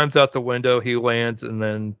 So he climbs out the window, he lands, and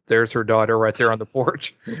then there's her daughter right there on the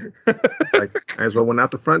porch. Like, might as well went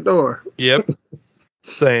out the front door. Yep.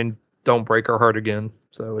 Saying, don't break her heart again.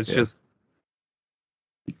 So it's just...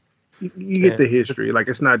 You get the history. Like,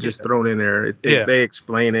 it's not just thrown in there. They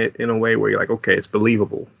explain it in a way where you're like, okay, it's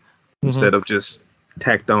believable. Instead of just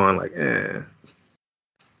tacked on, like, I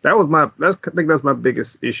think that's my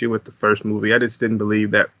biggest issue with the first movie. I just didn't believe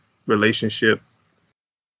that relationship.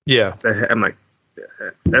 Yeah. I'm like,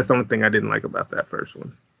 that's the only thing I didn't like about that first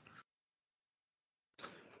one.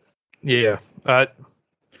 Yeah.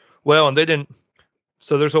 Well, and they didn't.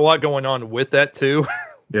 So there's a lot going on with that too.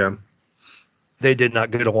 Yeah. They did not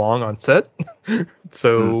get along on set.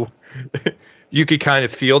 So you could kind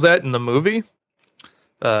of feel that in the movie.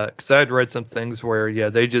 Because I had read some things where,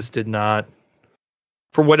 they just did not,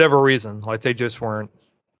 for whatever reason, like they just weren't.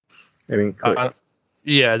 They didn't click.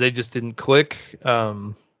 They just didn't click.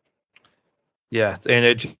 And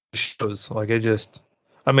it just shows,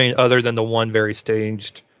 other than the one very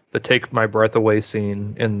staged, the take my breath away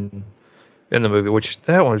scene in the movie, which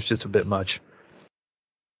that one was just a bit much.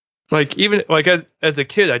 Like, even, like, as a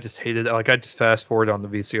kid, I just hated it. Like, I just fast forward on the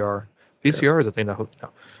VCR. VCR is a thing I hope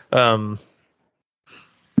now.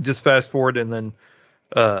 Just fast forward, and then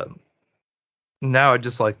now I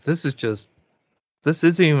just like, this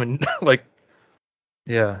isn't even like,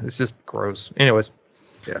 it's just gross. Anyways,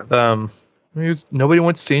 nobody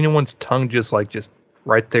wants to see anyone's tongue just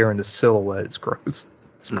right there in the silhouette. It's gross.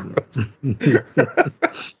 It's gross.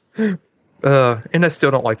 And I still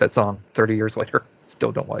don't like that song 30 years later.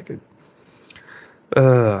 Still don't like it.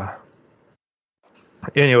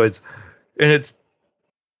 Anyways, and it's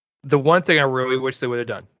the one thing I really wish they would have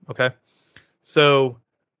done. Okay. So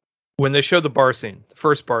when they showed the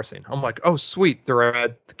first bar scene, I'm like, oh, sweet. They're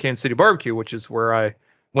at the Kansas City Barbecue, which is where I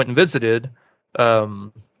went and visited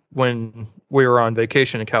when we were on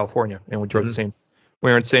vacation in California and we drove the scene.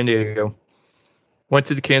 We were in San Diego. Went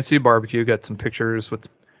to the Kansas City Barbecue, got some pictures with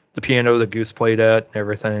the piano that Goose played at and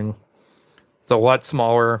everything. It's a lot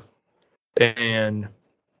smaller, and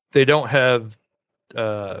they don't have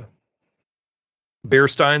beer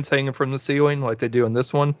steins hanging from the ceiling like they do in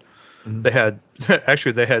this one. They had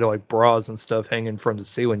like bras and stuff hanging from the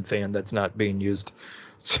ceiling fan that's not being used.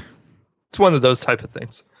 It's one of those type of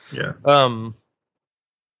things. Yeah.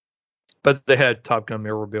 But they had Top Gun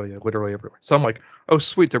memorabilia literally everywhere. So I'm like, oh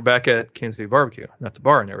sweet, they're back at Kansas City Barbecue, not the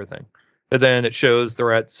bar and everything. And then it shows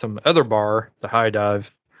they're at some other bar, the High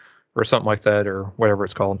Dive, or something like that, or whatever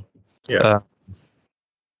it's called. Yeah.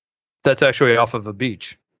 That's actually off of a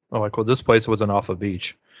beach. I'm like, well, this place wasn't off a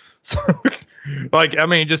beach. So, they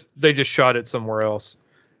just shot it somewhere else.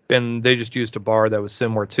 And they just used a bar that was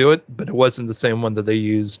similar to it, but it wasn't the same one that they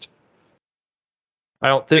used. I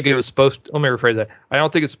don't think it was supposed to, let me rephrase that. I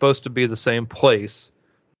don't think it's supposed to be the same place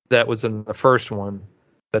that was in the first one.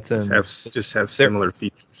 That's in. Just have similar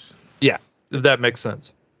features. Yeah, if that makes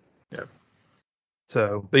sense. Yeah.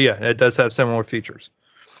 So, but yeah, it does have similar features.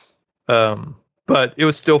 But it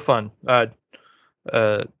was still fun.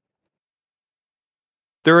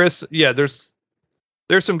 There's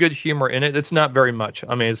some good humor in it. It's not very much.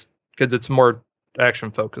 I mean, it's because it's more action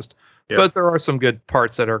focused. Yeah. But there are some good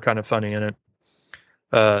parts that are kind of funny in it.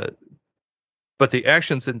 But the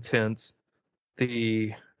action's intense.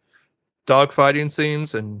 The dogfighting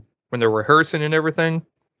scenes and when they're rehearsing and everything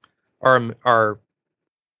are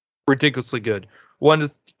ridiculously good. One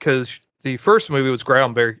is because the first movie was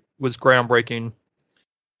groundbreaking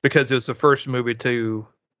because it was the first movie to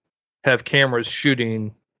have cameras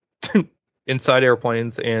shooting inside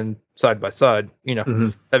airplanes and side by side,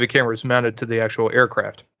 heavy cameras mounted to the actual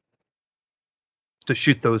aircraft to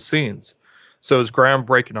shoot those scenes. So it was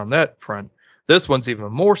groundbreaking on that front. This one's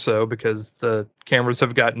even more so because the cameras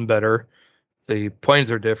have gotten better. The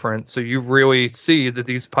planes are different. So you really see that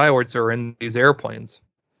these pilots are in these airplanes.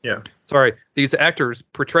 Yeah. Sorry, these actors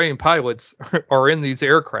portraying pilots are in these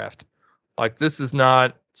aircraft. Like, this is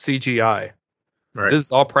not CGI. Right. This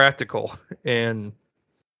is all practical. And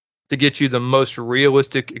to get you the most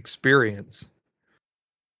realistic experience.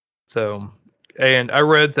 So, and I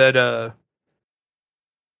read that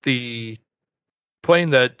the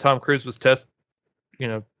plane that Tom Cruise was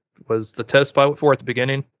was the test pilot for at the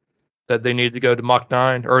beginning, that they needed to go to Mach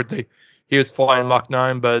 9, or he was flying Mach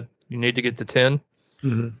 9, but you need to get to 10.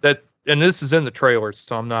 That, and this is in the trailer,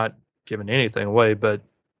 so I'm not giving anything away, but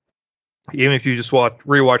even if you just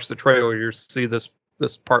rewatch the trailer, you'll see this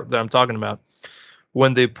part that I'm talking about.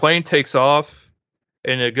 When the plane takes off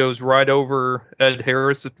and it goes right over Ed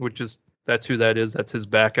Harris, that's who that is. That's his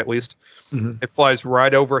back, at least. It flies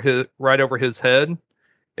right over his head,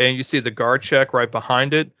 and you see the guard shack right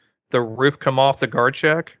behind it. The roof come off the guard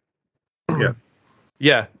shack. Yeah.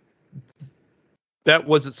 Yeah. That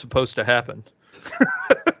wasn't supposed to happen.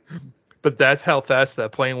 But that's how fast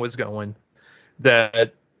that plane was going,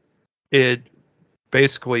 that it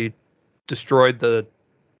basically destroyed the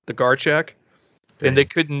guard shack. Dang. And they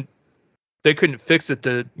couldn't fix it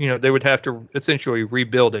they would have to essentially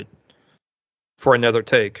rebuild it for another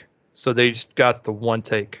take. So they just got the one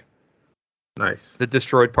take. Nice. The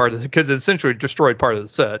destroyed part of because it essentially destroyed part of the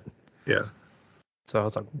set. Yeah. So I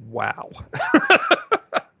was like, wow.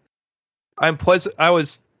 I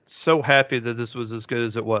was so happy that this was as good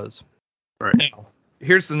as it was. Right. Now,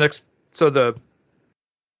 here's the next. So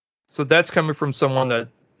that's coming from someone that,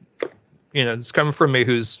 it's coming from me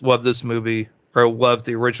who's loved this movie or loved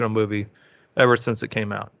the original movie ever since it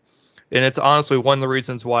came out. And it's honestly one of the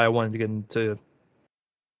reasons why I wanted to get into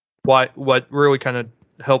what really kind of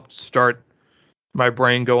helped start my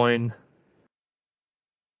brain going,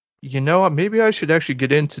 maybe I should actually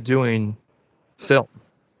get into doing film.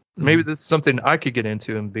 Maybe this is something I could get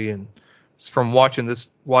into and be in. From watching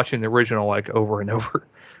the original like over and over,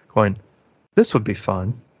 going, this would be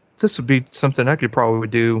fun. This would be something I could probably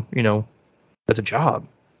do, as a job.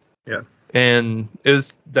 Yeah. And it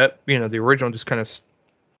was that, the original just kind of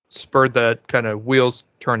spurred that kind of wheels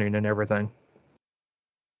turning and everything.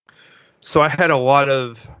 So I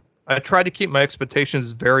tried to keep my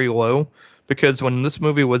expectations very low, because when this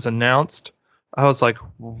movie was announced, I was like,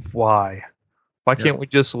 why? Why can't we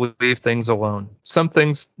just leave things alone? Some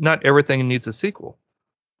things, not everything needs a sequel.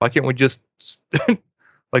 Why can't we just,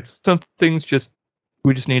 like, some things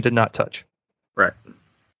we just need to not touch. Right.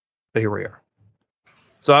 But here we are.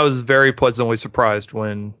 So I was very pleasantly surprised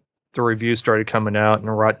when the reviews started coming out and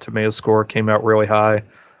the Rotten Tomatoes score came out really high.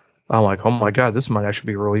 I'm like, oh my God, this might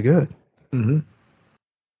actually be really good. Mm-hmm.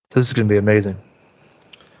 This is going to be amazing.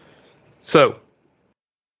 So,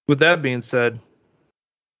 with that being said,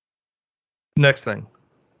 next thing.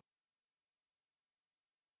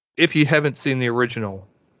 If you haven't seen the original,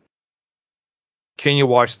 can you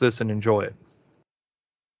watch this and enjoy it?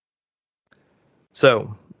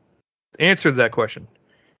 So, answer to that question.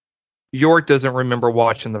 York doesn't remember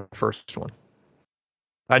watching the first one.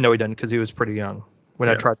 I know he doesn't because he was pretty young when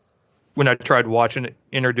I tried watching it,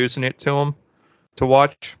 introducing it to him to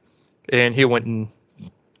watch, and he went and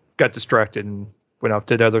got distracted and went off,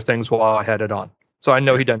 did other things while I had it on. So I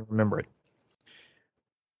know he doesn't remember it.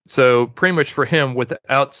 So pretty much for him,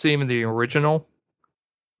 without seeing the original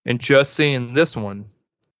and just seeing this one,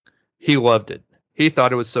 he loved it. He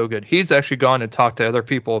thought it was so good. He's actually gone and talked to other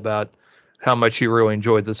people about how much he really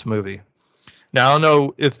enjoyed this movie. Now, I don't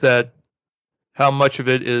know how much of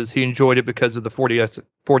it is he enjoyed it because of the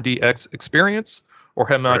 4DX experience, or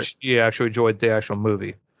how much he actually enjoyed the actual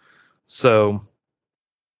movie. So,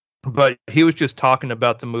 but he was just talking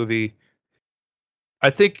about the movie. I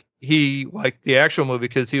think he liked the actual movie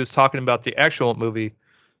because he was talking about the actual movie,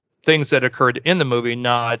 things that occurred in the movie,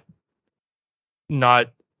 not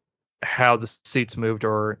how the seats moved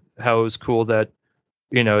or how it was cool that,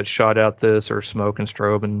 it shot out this or smoke and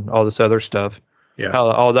strobe and all this other stuff. Yeah.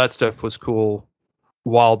 How all that stuff was cool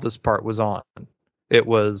while this part was on. It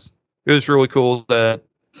was really cool that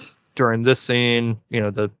during this scene,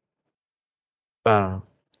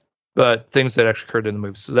 but things that actually occurred in the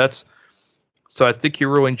movie. So I think he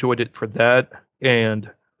really enjoyed it for that.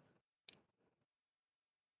 And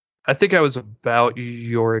I think I was about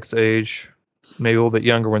Yorick's age, maybe a little bit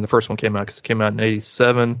younger when the first one came out, because it came out in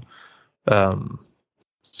 1987.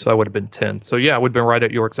 So I would have been 10. So yeah, I would have been right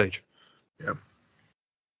at York's age. Yeah.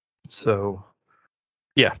 So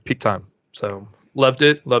yeah, peak time. So loved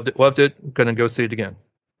it. Gonna go see it again.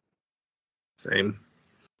 Same.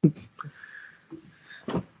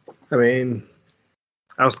 I mean,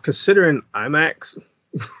 I was considering IMAX,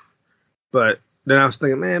 but then I was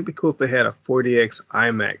thinking, man, it'd be cool if they had a 4DX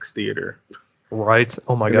IMAX theater. Right.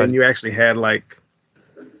 Oh my and God. And then you actually had like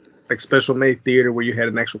special made theater where you had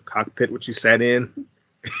an actual cockpit which you sat in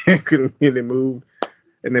and couldn't really move.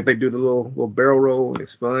 And if they do the little barrel roll and it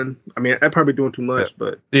spun, I mean, I'm probably doing too much,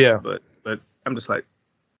 but I'm just like,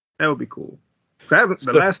 that would be cool.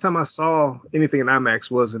 The last time I saw anything in IMAX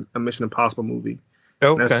was a Mission Impossible movie.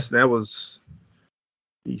 Okay. That was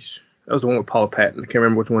the one with Paula Patton. I can't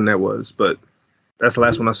remember which one that was, but that's the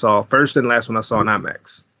last one I saw. First and last one I saw in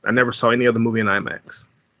IMAX. I never saw any other movie in IMAX.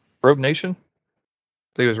 Rogue Nation?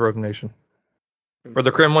 I think it was Rogue Nation. Where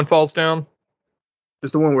the Kremlin falls down?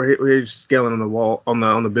 It's the one where he's scaling on the wall, on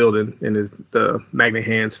the building, and the magnet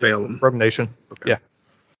hands fail him. Rogue Nation. Okay. Yeah.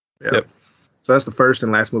 Yep. So that's the first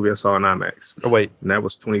and last movie I saw in IMAX. Oh, wait. And that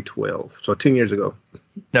was 2012. So 10 years ago.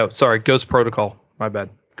 No, sorry. Ghost Protocol. My bad.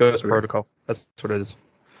 Ghost Protocol. That's what it is.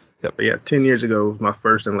 Yep. But yeah, 10 years ago was my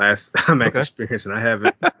first and last IMAX experience, and I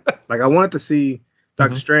haven't. Like, I wanted to see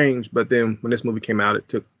Doctor Strange, but then when this movie came out, it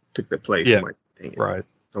took that place. Yeah. I'm like, dang it. Right.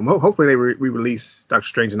 So hopefully they re-release Doctor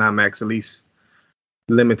Strange in IMAX at least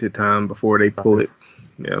limited time before they pull it.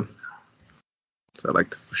 Yeah. So I'd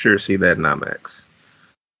like to for sure see that in IMAX.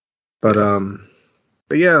 But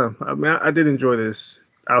yeah, I mean, I did enjoy this.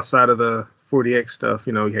 Outside of the 4DX stuff,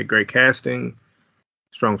 you had great casting,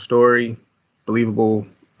 strong story, believable,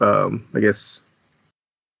 I guess,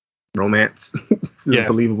 romance.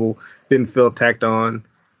 Believable. Didn't feel tacked on.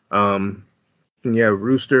 And yeah,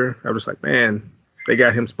 Rooster, I was like, man, they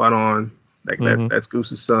got him spot on. Like that's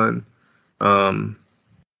Goose's son. And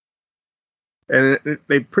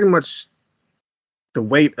they pretty much, the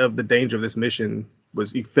weight of the danger of this mission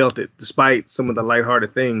was, you felt it despite some of the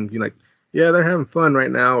lighthearted things. You're like, yeah, they're having fun right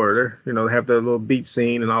now, or they have the little beach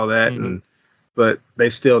scene and all that, but they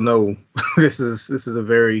still know this is a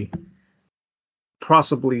very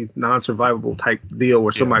possibly non-survivable type deal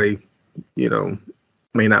where somebody,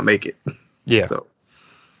 may not make it. Yeah. So,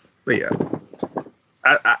 but yeah,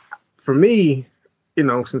 I for me,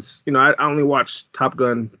 since I only watched Top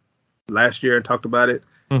Gun last year and talked about it.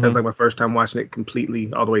 That was like my first time watching it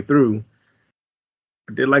completely all the way through.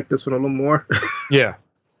 I did like this one a little more. Yeah.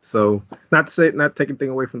 So not taking anything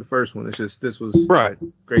away from the first one. It's just this was right.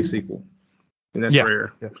 Great sequel, and that's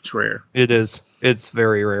rare. Yeah. It's rare. It is. It's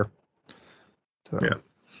very rare. So,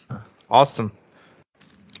 yeah. Awesome.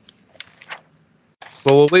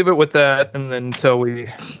 Well, we'll leave it with that, and then until we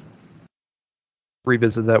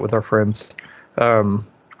revisit that with our friends. All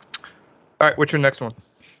right. What's your next one?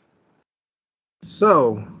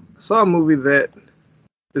 So, I saw a movie that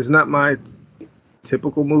is not my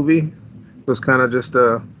typical movie. It was kind of just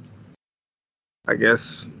I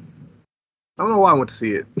guess, I don't know why I went to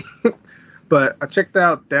see it. But I checked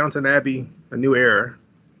out Downton Abbey, A New Era.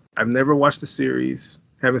 I've never watched the series.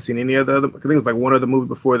 Haven't seen any other. I think it was like one other movie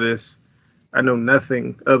before this. I know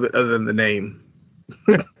nothing of it other than the name.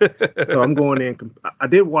 So I'm going in. I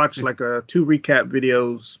did watch like 2 recap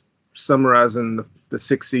videos summarizing the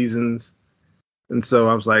 6 seasons. And so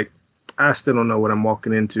I was like, I still don't know what I'm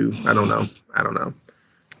walking into. I don't know.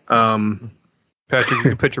 Patrick, you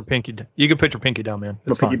can put your pinky. You can put your pinky down, man.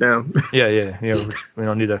 It's pinky down. Yeah. We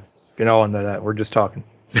don't need to get all into that. We're just talking.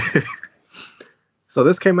 So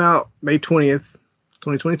this came out May 20th,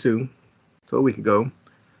 2022, so a week ago.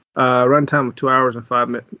 Runtime of 2 hours and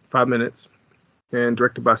 5 minutes, and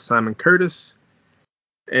directed by Simon Curtis,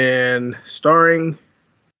 and starring.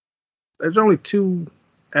 There's only 2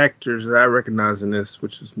 actors that I recognize in this,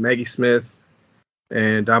 which is Maggie Smith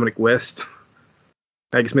and Dominic West.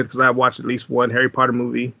 Maggie Smith because I watched at least one Harry Potter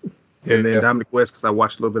movie, and then Dominic West because I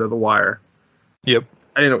watched a little bit of The Wire. Yep.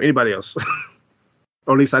 I didn't know anybody else,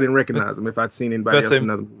 or at least I didn't recognize them if I'd seen anybody else in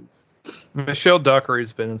other movies. Michelle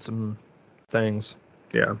Dockery's been in some things.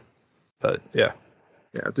 Yeah. But yeah,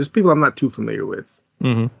 just people I'm not too familiar with.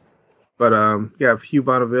 Mm-hmm. But you have Hugh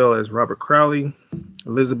Bonneville as Robert Crowley,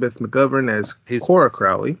 Elizabeth McGovern as Cora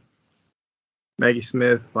Crowley, Maggie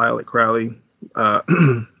Smith, Violet Crowley,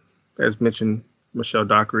 as mentioned, Michelle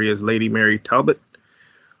Dockery as Lady Mary Talbot,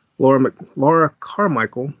 Laura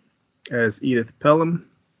Carmichael as Edith Pelham,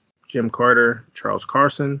 Jim Carter, Charles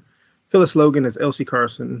Carson, Phyllis Logan as Elsie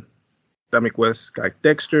Carson, Dominic West, Guy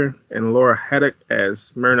Dexter, and Laura Haddock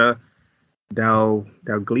as Myrna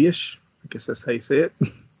Dalglish. I guess that's how you say it.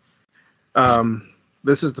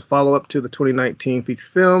 This is the follow-up to the 2019 feature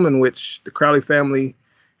film in which the Crowley family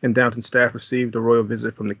and Downton staff received a royal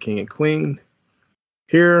visit from the king and queen.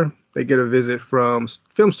 Here, they get a visit from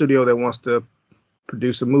a film studio that wants to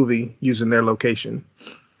produce a movie using their location.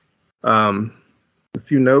 A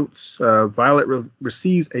few notes. Violet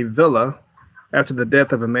receives a villa after the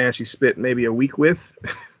death of a man she spent maybe a week with,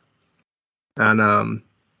 and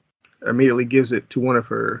immediately gives it to one of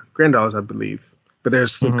her granddaughters, I believe. But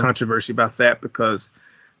there's some controversy about that because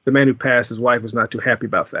the man who passed, his wife, was not too happy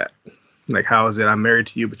about that. Like, how is it I'm married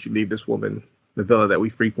to you, but you leave this woman the villa that we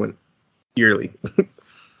frequent yearly?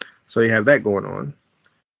 So you have that going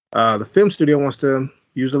on. The film studio wants to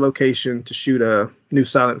use the location to shoot a new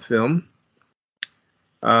silent film.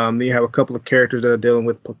 Then you have a couple of characters that are dealing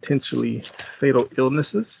with potentially fatal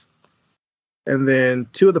illnesses. And then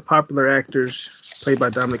two of the popular actors, played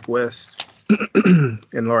by Dominic West and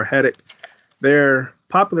Laura Haddock, they're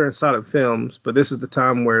popular in silent films, but this is the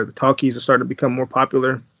time where the talkies are starting to become more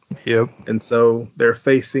popular. Yep. And so they're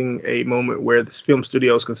facing a moment where this film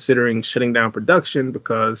studio is considering shutting down production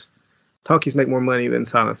because talkies make more money than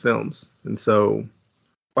silent films. And so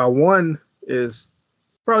while one is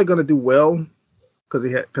probably going to do well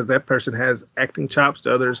because that person has acting chops,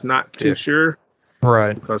 the other's not too sure.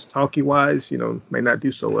 Right. Because talkie-wise, may not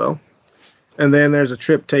do so well. And then there's a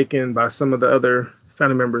trip taken by some of the other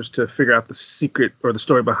family members to figure out the secret or the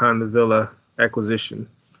story behind the villa acquisition.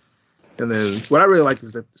 And then what I really like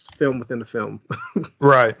is that it's film within the film.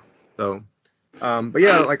 Right. So, but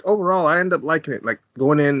yeah, like overall, I end up liking it. Like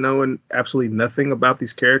going in knowing absolutely nothing about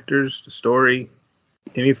these characters, the story,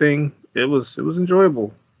 anything. It was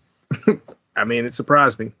enjoyable. I mean, it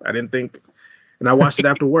surprised me. I didn't think. And I watched it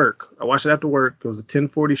after work. It was a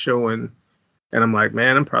 10:40 showing. And I'm like,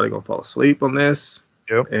 man, I'm probably going to fall asleep on this.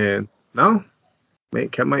 Yep. And no,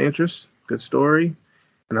 it kept my interest. Good story.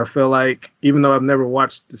 And I feel like even though I've never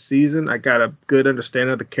watched the season, I got a good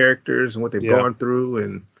understanding of the characters and what they've gone through.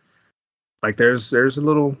 And like there's a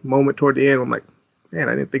little moment toward the end. I'm like, man,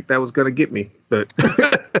 I didn't think that was going to get me. But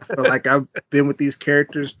I feel like I've been with these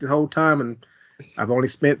characters the whole time. And I've only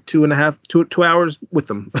spent 2 hours with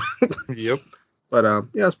them. Yep. But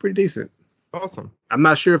yeah, it's pretty decent. Awesome. I'm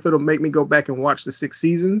not sure if it'll make me go back and watch the 6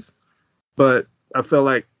 seasons, but I feel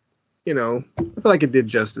like, it did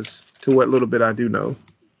justice to what little bit I do know.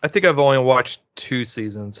 I think I've only watched 2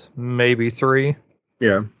 seasons, maybe 3.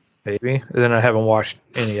 Yeah. Maybe. And then I haven't watched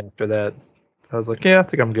any after that. I was like, yeah, I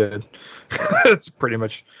think I'm good. That's pretty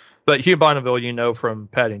much. But Hugh Bonneville, from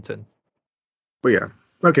Paddington. But yeah.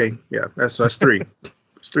 Okay. Yeah. That's 3.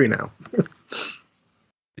 It's 3 now.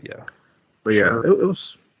 Yeah. But yeah, sure.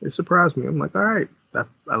 it surprised me. I'm like, all right. I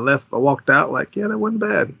walked out like, yeah, that wasn't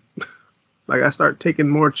bad. Like I start taking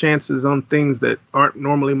more chances on things that aren't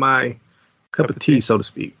normally my cup of tea, so to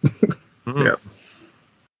speak. Mm-hmm. Yeah.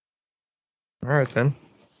 All right then.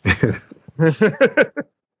 Next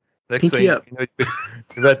pinky thing, up.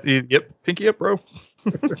 Pinky up, bro.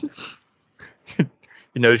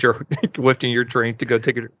 You're lifting your drink to go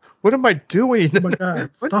take it. What am I doing? Oh my God!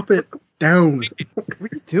 Stop it down. What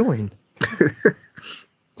are you doing?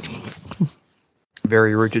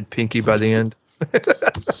 Very rigid pinky by the end.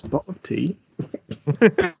 Spot of tea.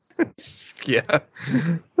 Yeah.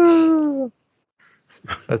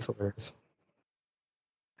 That's hilarious.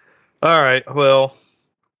 All right. Well,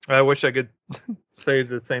 I wish I could say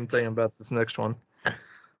the same thing about this next one.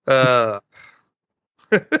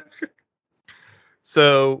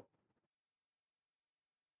 So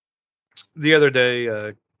the other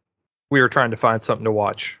day, we were trying to find something to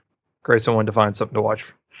watch. Grayson wanted to find something to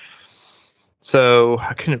watch. So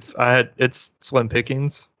it's slim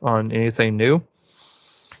pickings on anything new.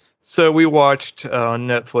 So we watched on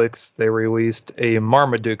Netflix, they released a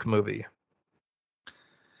Marmaduke movie.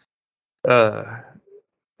 It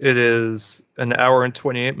is an hour and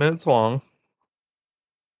 28 minutes long.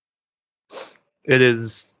 It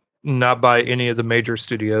is not by any of the major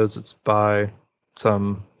studios. It's by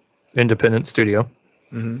some independent studio.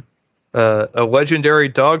 Mm-hmm. A legendary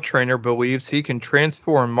dog trainer believes he can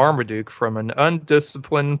transform Marmaduke from an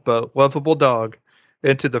undisciplined but lovable dog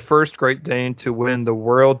into the first Great Dane to win the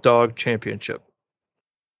World Dog Championship.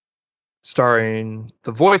 Starring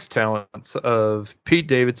the voice talents of Pete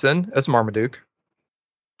Davidson as Marmaduke,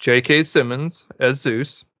 J.K. Simmons as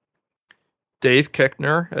Zeus, Dave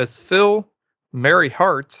Keckner as Phil, Mary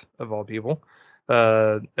Hart, of all people,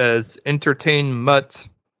 as Entertain Mutt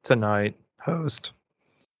Tonight host,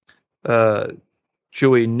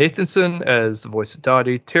 Julie Nathanson as the voice of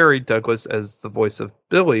Dottie, Terry Douglas as the voice of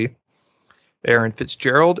Billy, Aaron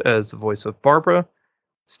Fitzgerald as the voice of Barbara,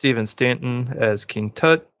 Stephen Stanton as King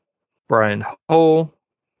Tut, Brian Hull,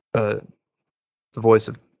 the voice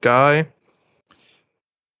of Guy,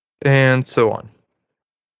 and so on.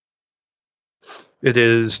 It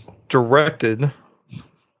is directed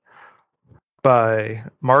by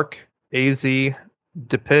Mark A.Z.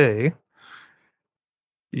 DePay,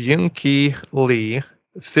 Yun-Ki Lee,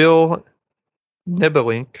 Phil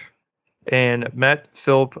Nebelink, and Matt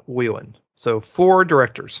Philip Whelan. So 4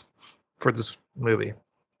 directors for this movie.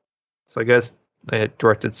 So I guess they had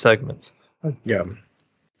directed segments. Yeah.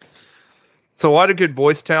 It's a lot of good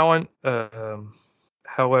voice talent.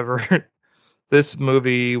 However, this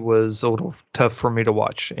movie was a little tough for me to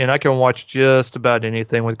watch. And I can watch just about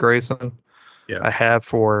anything with Grayson. Yeah. I have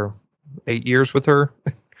for 8 years with her.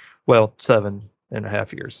 Well,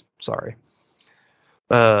 7.5 years. Sorry.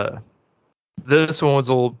 This one was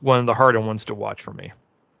one of the harder ones to watch for me.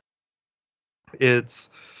 The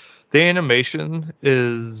animation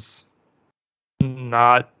is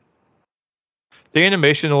not. The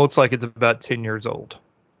animation looks like it's about 10 years old.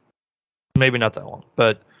 Maybe not that long,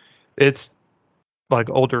 but it's like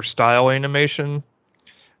older style animation.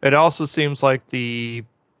 It also seems like the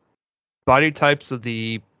body types of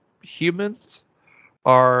the humans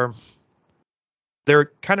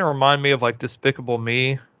they're kind of remind me of like Despicable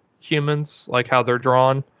Me humans, like how they're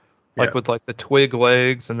drawn, like with like the twig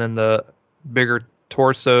legs and then the bigger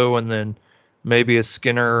torso and then maybe a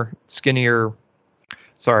skinny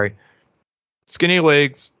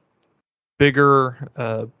legs,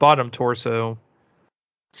 bigger bottom torso,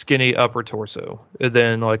 skinny upper torso, and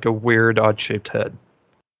then like a weird odd shaped head.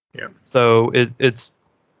 Yeah. So it's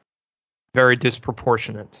very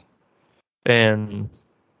disproportionate. And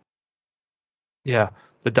yeah,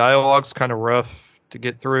 the dialogue's kind of rough to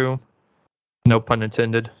get through. No pun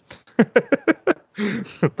intended.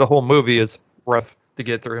 The whole movie is rough to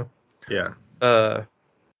get through. Yeah.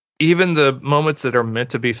 Even the moments that are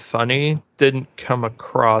meant to be funny didn't come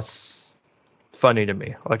across funny to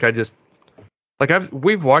me.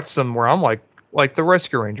 We've watched some where I'm like the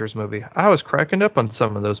Rescue Rangers movie. I was cracking up on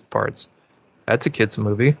some of those parts. That's a kid's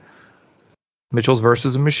movie. Mitchell's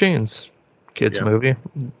versus the Machines, kids movie.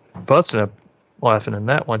 Busting up laughing in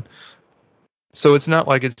that one. So it's not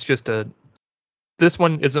like it's just this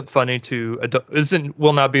one isn't funny to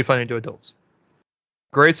will not be funny to adults.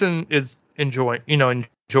 Grayson is enjoyed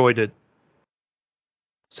it.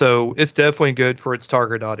 So it's definitely good for its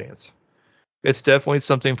target audience. It's definitely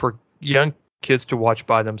something for young kids to watch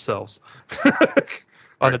by themselves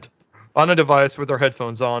on a device with their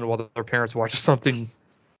headphones on while their parents watch something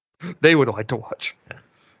they would like to watch.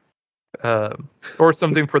 Or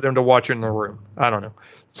something for them to watch in their room. I don't know.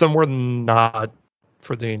 Somewhere not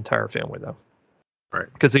for the entire family though. Right.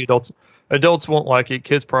 Because the adults won't like it.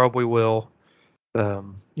 Kids probably will.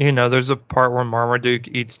 There's a part where Marmaduke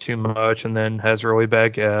eats too much and then has really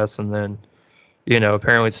bad gas and then,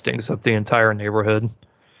 apparently stinks up the entire neighborhood.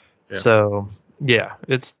 Yeah. So yeah,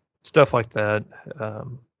 it's stuff like that.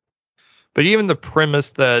 But even the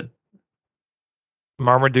premise that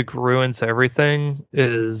Marmaduke ruins everything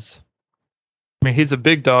is, he's a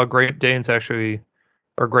big dog. Great Danes actually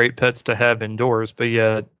are great pets to have indoors, but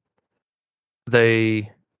yet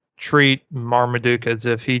they treat Marmaduke as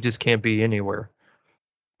if he just can't be anywhere.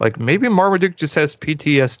 Like maybe Marmaduke just has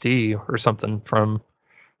PTSD or something from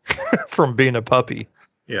being a puppy.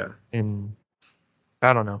 Yeah. And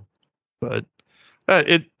I don't know, but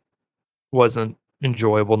it wasn't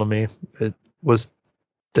enjoyable to me. It was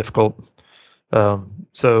difficult.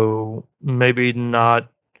 So maybe not.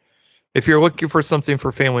 If you're looking for something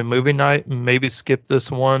for family movie night, maybe skip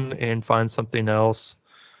this one and find something else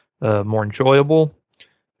more enjoyable.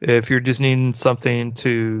 If you're just needing something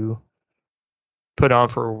to put on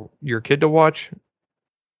for your kid to watch,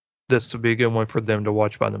 this would be a good one for them to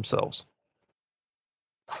watch by themselves.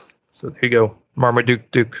 So there you go,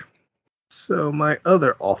 Marmaduke Duke. So my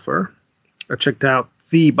other offer, I checked out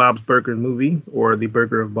the Bob's Burger movie, or the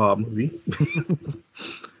Burger of Bob movie,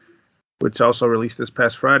 which also released this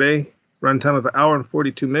past Friday. Runtime of 1 hour and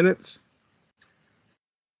 42 minutes.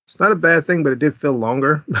 It's not a bad thing, but it did feel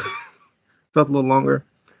longer. Felt a little longer.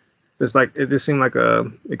 It just seemed like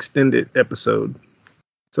a extended episode,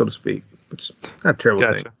 so to speak, which is not a terrible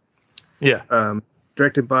thing. Yeah.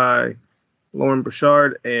 Directed by Lauren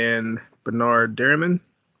Bouchard and Bernard Derriman.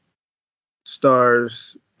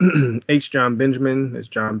 Stars H. John Benjamin as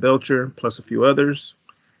John Belcher, plus a few others.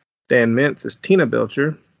 Dan Mintz as Tina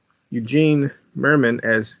Belcher. Eugene Merman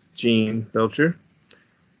as Gene Belcher.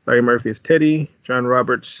 Larry Murphy as Teddy. John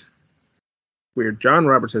Roberts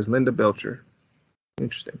as Linda Belcher.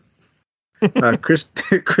 Interesting.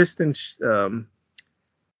 Kristen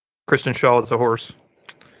Shaw is a horse.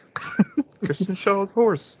 Kristen Shaw is a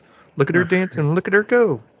horse. Look at her dancing. Look at her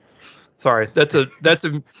go. Sorry, that's a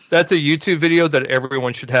YouTube video that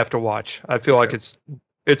everyone should have to watch. I feel like it's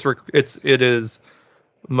It is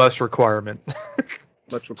must requirement.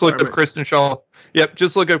 Just look up Kristen Shaw. Yep,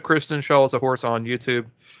 just look up Kristen Shaw as a horse on YouTube,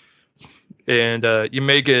 and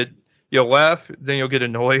you'll laugh, then you'll get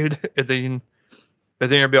annoyed, and then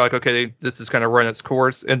you'll be like, okay, this is kind of run its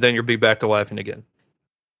course, and then you'll be back to laughing again.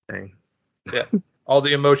 Dang. Yeah, all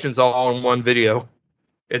the emotions all in one video,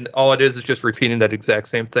 and all it is just repeating that exact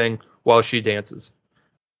same thing while she dances.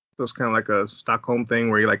 So it's kind of like a Stockholm thing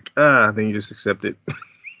where you're like, then you just accept it.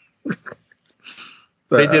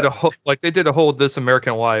 But, they did a whole This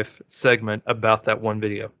American Life segment about that one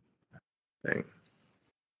video. Dang.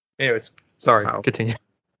 Anyways, sorry, continue.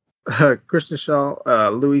 Kristen Shaw,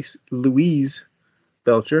 Louise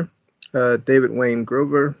Belcher, David Wayne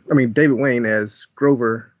as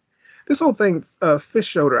Grover. This whole thing, fish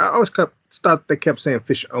shoulder. I always thought they kept saying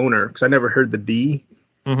fish owner because I never heard the D.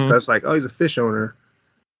 Mm-hmm. So I was like, oh, he's a fish owner.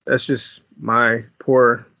 That's just my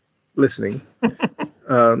poor listening.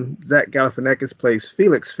 Zach Galifianakis plays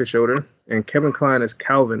Felix Fischoeder, and Kevin Kline is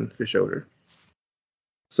Calvin Fischoeder.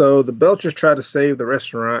 So the Belchers try to save the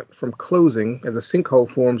restaurant from closing as a sinkhole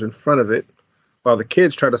forms in front of it, while the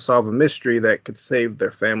kids try to solve a mystery that could save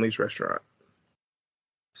their family's restaurant.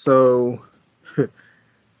 So the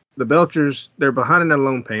Belchers, they're behind in their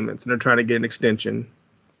loan payments, and they're trying to get an extension.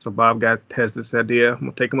 So Bob has this idea, I'm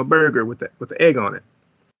going to take him a burger with the egg on it.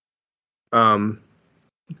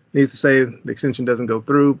 Needs to say the extension doesn't go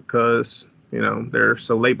through because, they're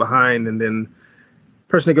so late behind, and then the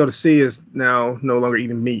person they go to see is now no longer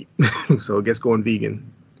eating meat. So it gets going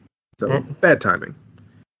vegan. So bad timing.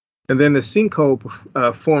 And then the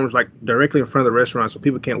sinkhole forms like directly in front of the restaurant, so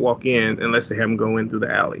people can't walk in unless they have them go in through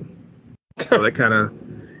the alley. So they kind of,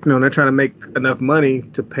 they're trying to make enough money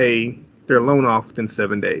to pay their loan off within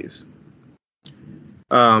 7 days.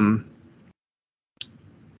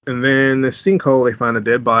 And then the sinkhole, they find a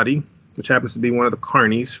dead body, which happens to be one of the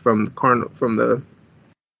carnies from the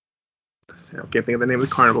I can't think of the name of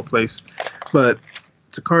the carnival place, but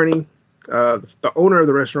it's a carny. The owner of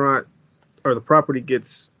the restaurant or the property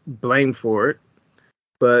gets blamed for it,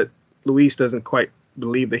 but Louise doesn't quite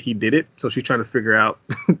believe that he did it, so she's trying to figure out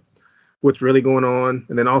what's really going on.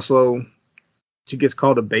 And then also, she gets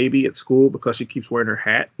called a baby at school because she keeps wearing her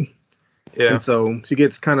hat. Yeah. And so she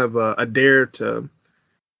gets kind of a dare to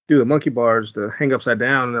do the monkey bars to hang upside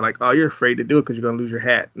down, and they're like, oh, you're afraid to do it because you're going to lose your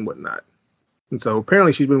hat and whatnot. And so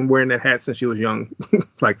apparently she's been wearing that hat since she was young,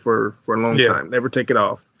 like for a long time, never take it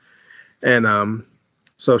off. And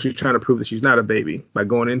so she's trying to prove that she's not a baby by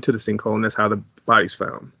going into the sinkhole, and that's how the body's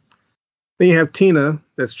found. Then you have Tina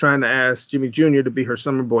that's trying to ask Jimmy Jr. to be her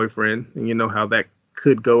summer boyfriend, and you know how that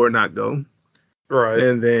could go or not go. Right.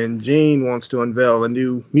 And then Gene wants to unveil a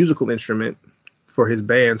new musical instrument for his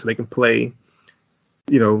band so they can play,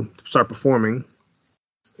 start performing.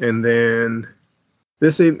 And then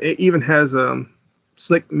this it even has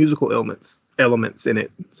slick musical elements in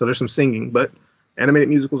it. So there's some singing, but animated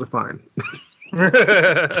musicals are fine. So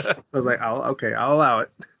I was like, I'll allow it.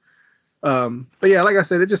 But yeah, like I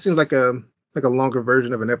said, it just seems like a longer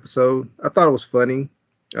version of an episode. I thought it was funny.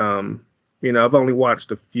 I've only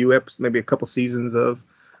watched a few episodes, maybe a couple seasons of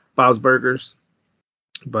Bob's Burgers.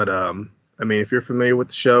 But if you're familiar with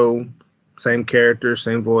the show, same characters,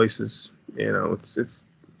 same voices, it's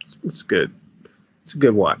good. It's a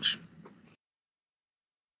good watch.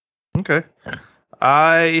 Okay.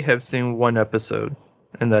 I have seen one episode,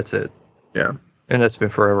 and that's it. Yeah. And that's been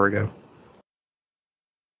forever ago.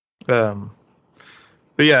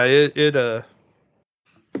 But yeah, it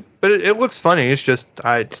looks funny. It's just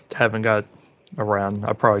I haven't got around.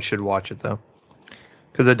 I probably should watch it though,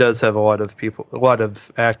 because it does have a lot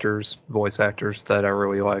of actors, voice actors that I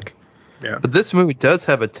really like. Yeah. But this movie does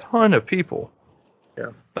have a ton of people.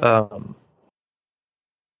 Yeah.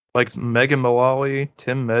 Like Megan Mullally,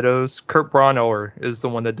 Tim Meadows, Kurt Braunohler is the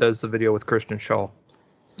one that does the video with Kristen Shaw.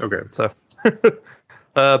 Okay. So,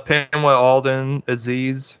 Pamela Alden,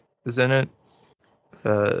 Aziz is in it.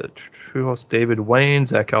 Who else? David Wayne,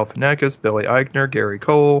 Zach Galifianakis, Billy Eichner, Gary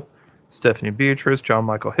Cole, Stephanie Beatrice, John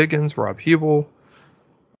Michael Higgins, Rob Hubel,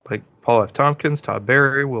 like Paul F. Tompkins, Todd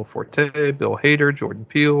Barry, Will Forte, Bill Hader, Jordan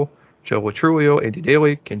Peele, Joe Latrulio, Andy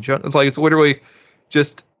Daly, Ken John. It's literally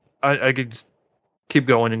just I could just keep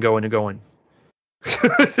going and going and going.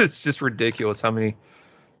 It's just ridiculous how many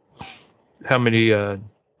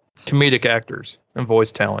comedic actors and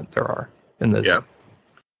voice talent there are in this. Yeah.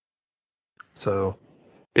 So,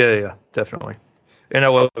 yeah, definitely. And I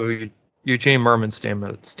love Eugene Merman's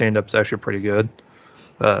stand-up's actually pretty good.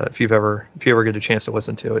 If you ever get a chance to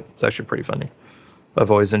listen to it, it's actually pretty funny.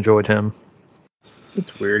 I've always enjoyed him.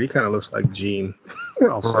 It's weird. He kind of looks like Gene.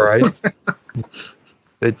 Right.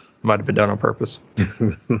 It might have been done on purpose.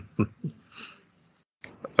 All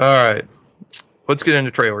right. Let's get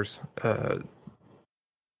into trailers.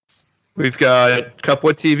 We've got a couple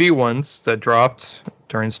of TV ones that dropped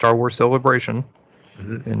during Star Wars Celebration.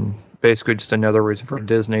 And basically just another reason for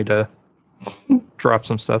Disney to drop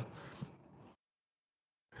some stuff.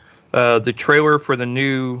 The trailer for the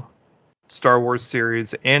new Star Wars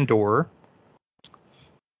series Andor,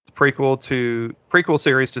 prequel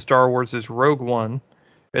series to Star Wars is Rogue One.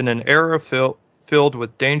 In an era filled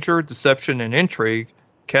with danger, deception, and intrigue,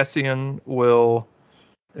 Cassian will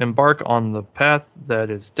embark on the path that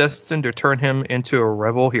is destined to turn him into a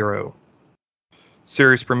rebel hero.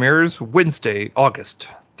 Series premieres Wednesday, August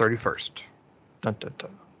 31st. Dun, dun,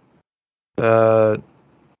 dun.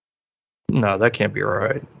 No, that can't be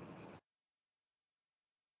right.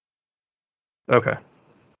 Okay.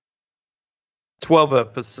 12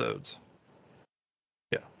 episodes.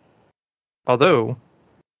 Yeah. Although,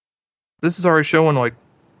 this is already showing like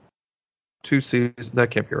 2 seasons.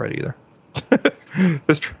 That can't be right either.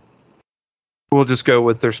 We'll just go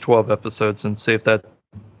with there's 12 episodes and see if that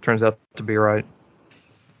turns out to be right.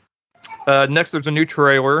 Next, there's a new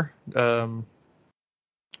trailer.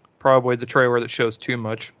 Probably the trailer that shows too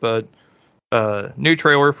much, but new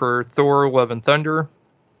trailer for Thor: Love and Thunder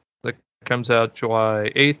that comes out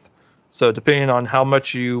July 8th. So depending on how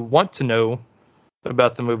much you want to know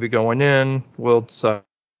about the movie going in, will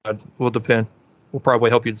depend. We'll probably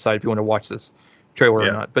help you decide if you want to watch this trailer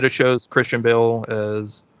or not. But it shows Christian Bale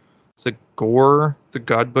as Gore, the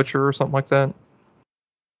God Butcher, or something like that.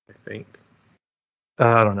 I think.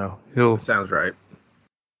 I don't know. Sounds right.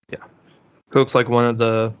 Yeah, he looks like one of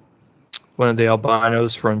the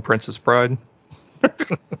albinos from Princess Bride.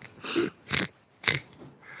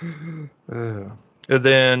 And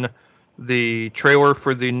then the trailer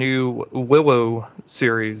for the new Willow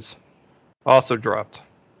series also dropped.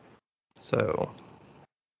 So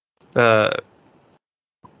that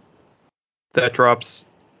drops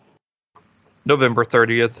November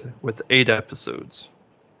 30th with 8 episodes.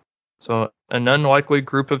 So an unlikely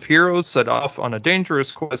group of heroes set off on a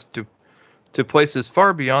dangerous quest to places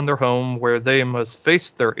far beyond their home, where they must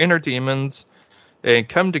face their inner demons and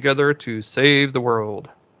come together to save the world.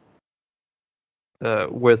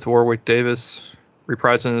 With Warwick Davis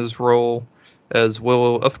reprising his role as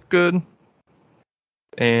Willow Ufgood,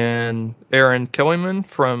 and Aaron Kellyman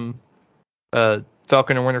from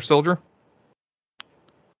Falcon and Winter Soldier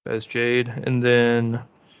as Jade, and then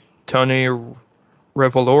Tony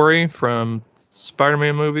Revolori from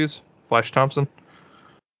Spider-Man movies, Flash Thompson.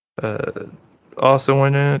 Also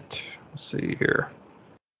in it, let's see here,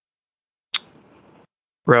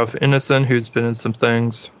 Ralph Ineson, who's been in some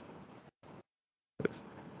things.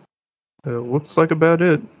 Looks like about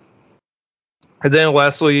it. And then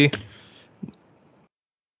lastly,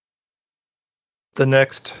 the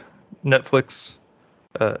next Netflix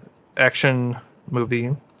action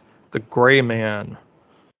movie, The Gray Man,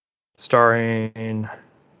 starring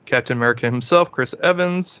Captain America himself, Chris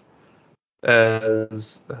Evans,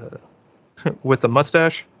 as with a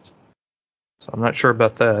mustache. So I'm not sure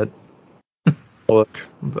about that look,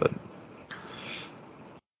 but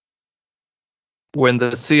when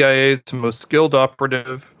the CIA's most skilled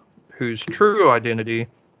operative, whose true identity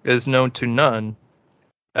is known to none,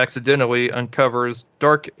 accidentally uncovers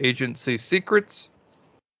dark agency secrets,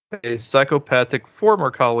 a psychopathic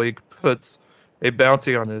former colleague puts a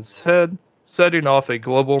bounty on his head, setting off a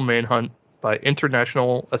global manhunt by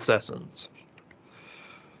international assassins.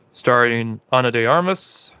 Starring Ana de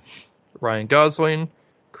Armas, Ryan Gosling,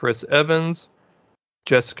 Chris Evans,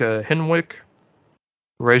 Jessica Henwick,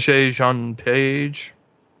 Regé-Jean Page,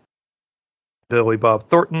 Billy Bob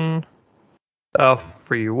Thornton,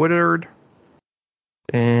 Alfre Woodard,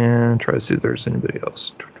 and try to see if there's anybody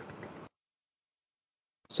else.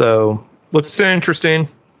 So, looks interesting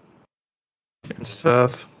and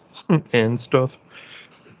stuff.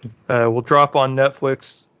 Will drop on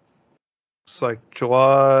Netflix. It's like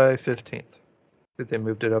July 15th. That they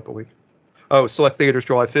moved it up a week. Oh, select theaters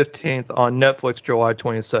July 15th, on Netflix July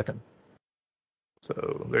 22nd.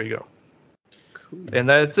 So there you go. Cool. And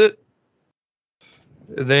that's it.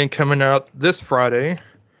 And then coming out this Friday.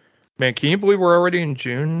 Man, can you believe we're already in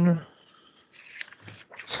June?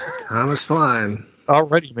 Time is flying.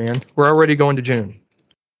 Already, man. We're already going to June.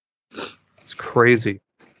 It's crazy.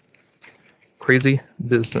 Crazy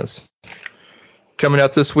business. Coming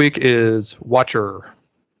out this week is Watcher.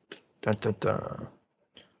 Dun, dun, dun.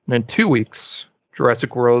 And in 2 weeks,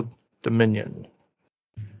 Jurassic World Dominion.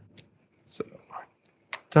 So,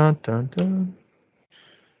 dun, dun, dun.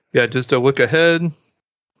 Yeah, just a look ahead.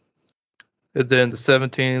 And then the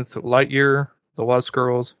 17th, Lightyear, The Lost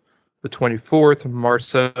Girls. The 24th,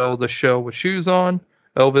 Marcel the Shell with Shoes On,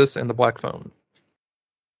 Elvis and the Black Phone.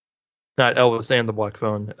 Not Elvis and the Black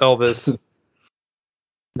Phone. Elvis.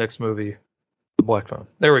 Next movie, the Black Phone.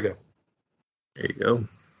 There we go. There you go.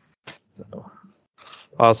 So,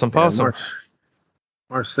 awesome possum.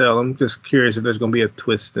 Marcel, I'm just curious if there's going to be a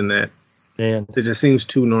twist in that. Man, it just seems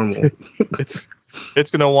too normal. it's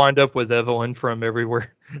going to wind up with Evelyn from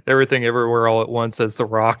Everything Everywhere All at Once as the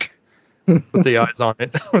Rock with the eyes on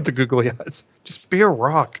it, with the googly eyes. Just be a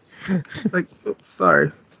rock. Like,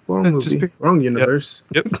 sorry, wrong movie, wrong universe.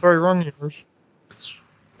 Yep, sorry, wrong universe.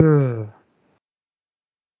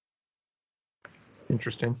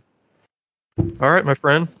 Interesting. All right, my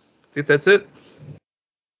friend. I think that's it.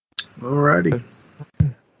 Alrighty.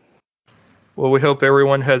 Well, we hope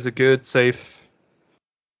everyone has a good, safe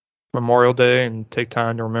Memorial Day and take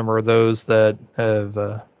time to remember those that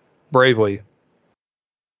have bravely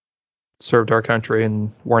served our country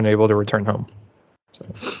and weren't able to return home. So,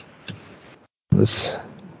 this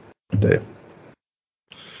day.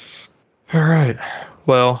 All right.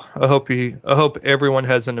 Well, I hope everyone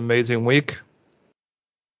has an amazing week.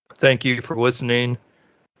 Thank you for listening,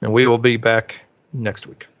 and we will be back next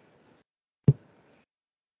week.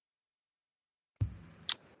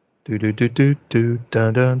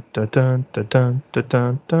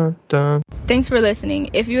 Thanks for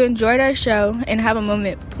listening. If you enjoyed our show and have a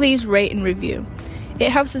moment, please rate and review.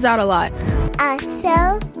 It helps us out a lot.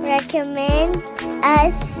 Also, recommend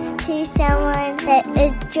us to someone that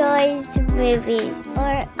enjoys movies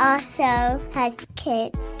or also has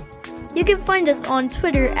kids. You can find us on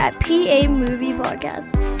Twitter at PA Movie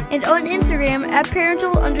Podcast and on Instagram at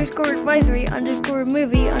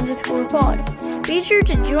parental_advisory_movie_pod. Be sure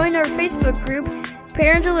to join our Facebook group,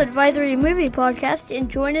 Parental Advisory Movie Podcast, and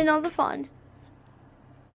join in on the fun.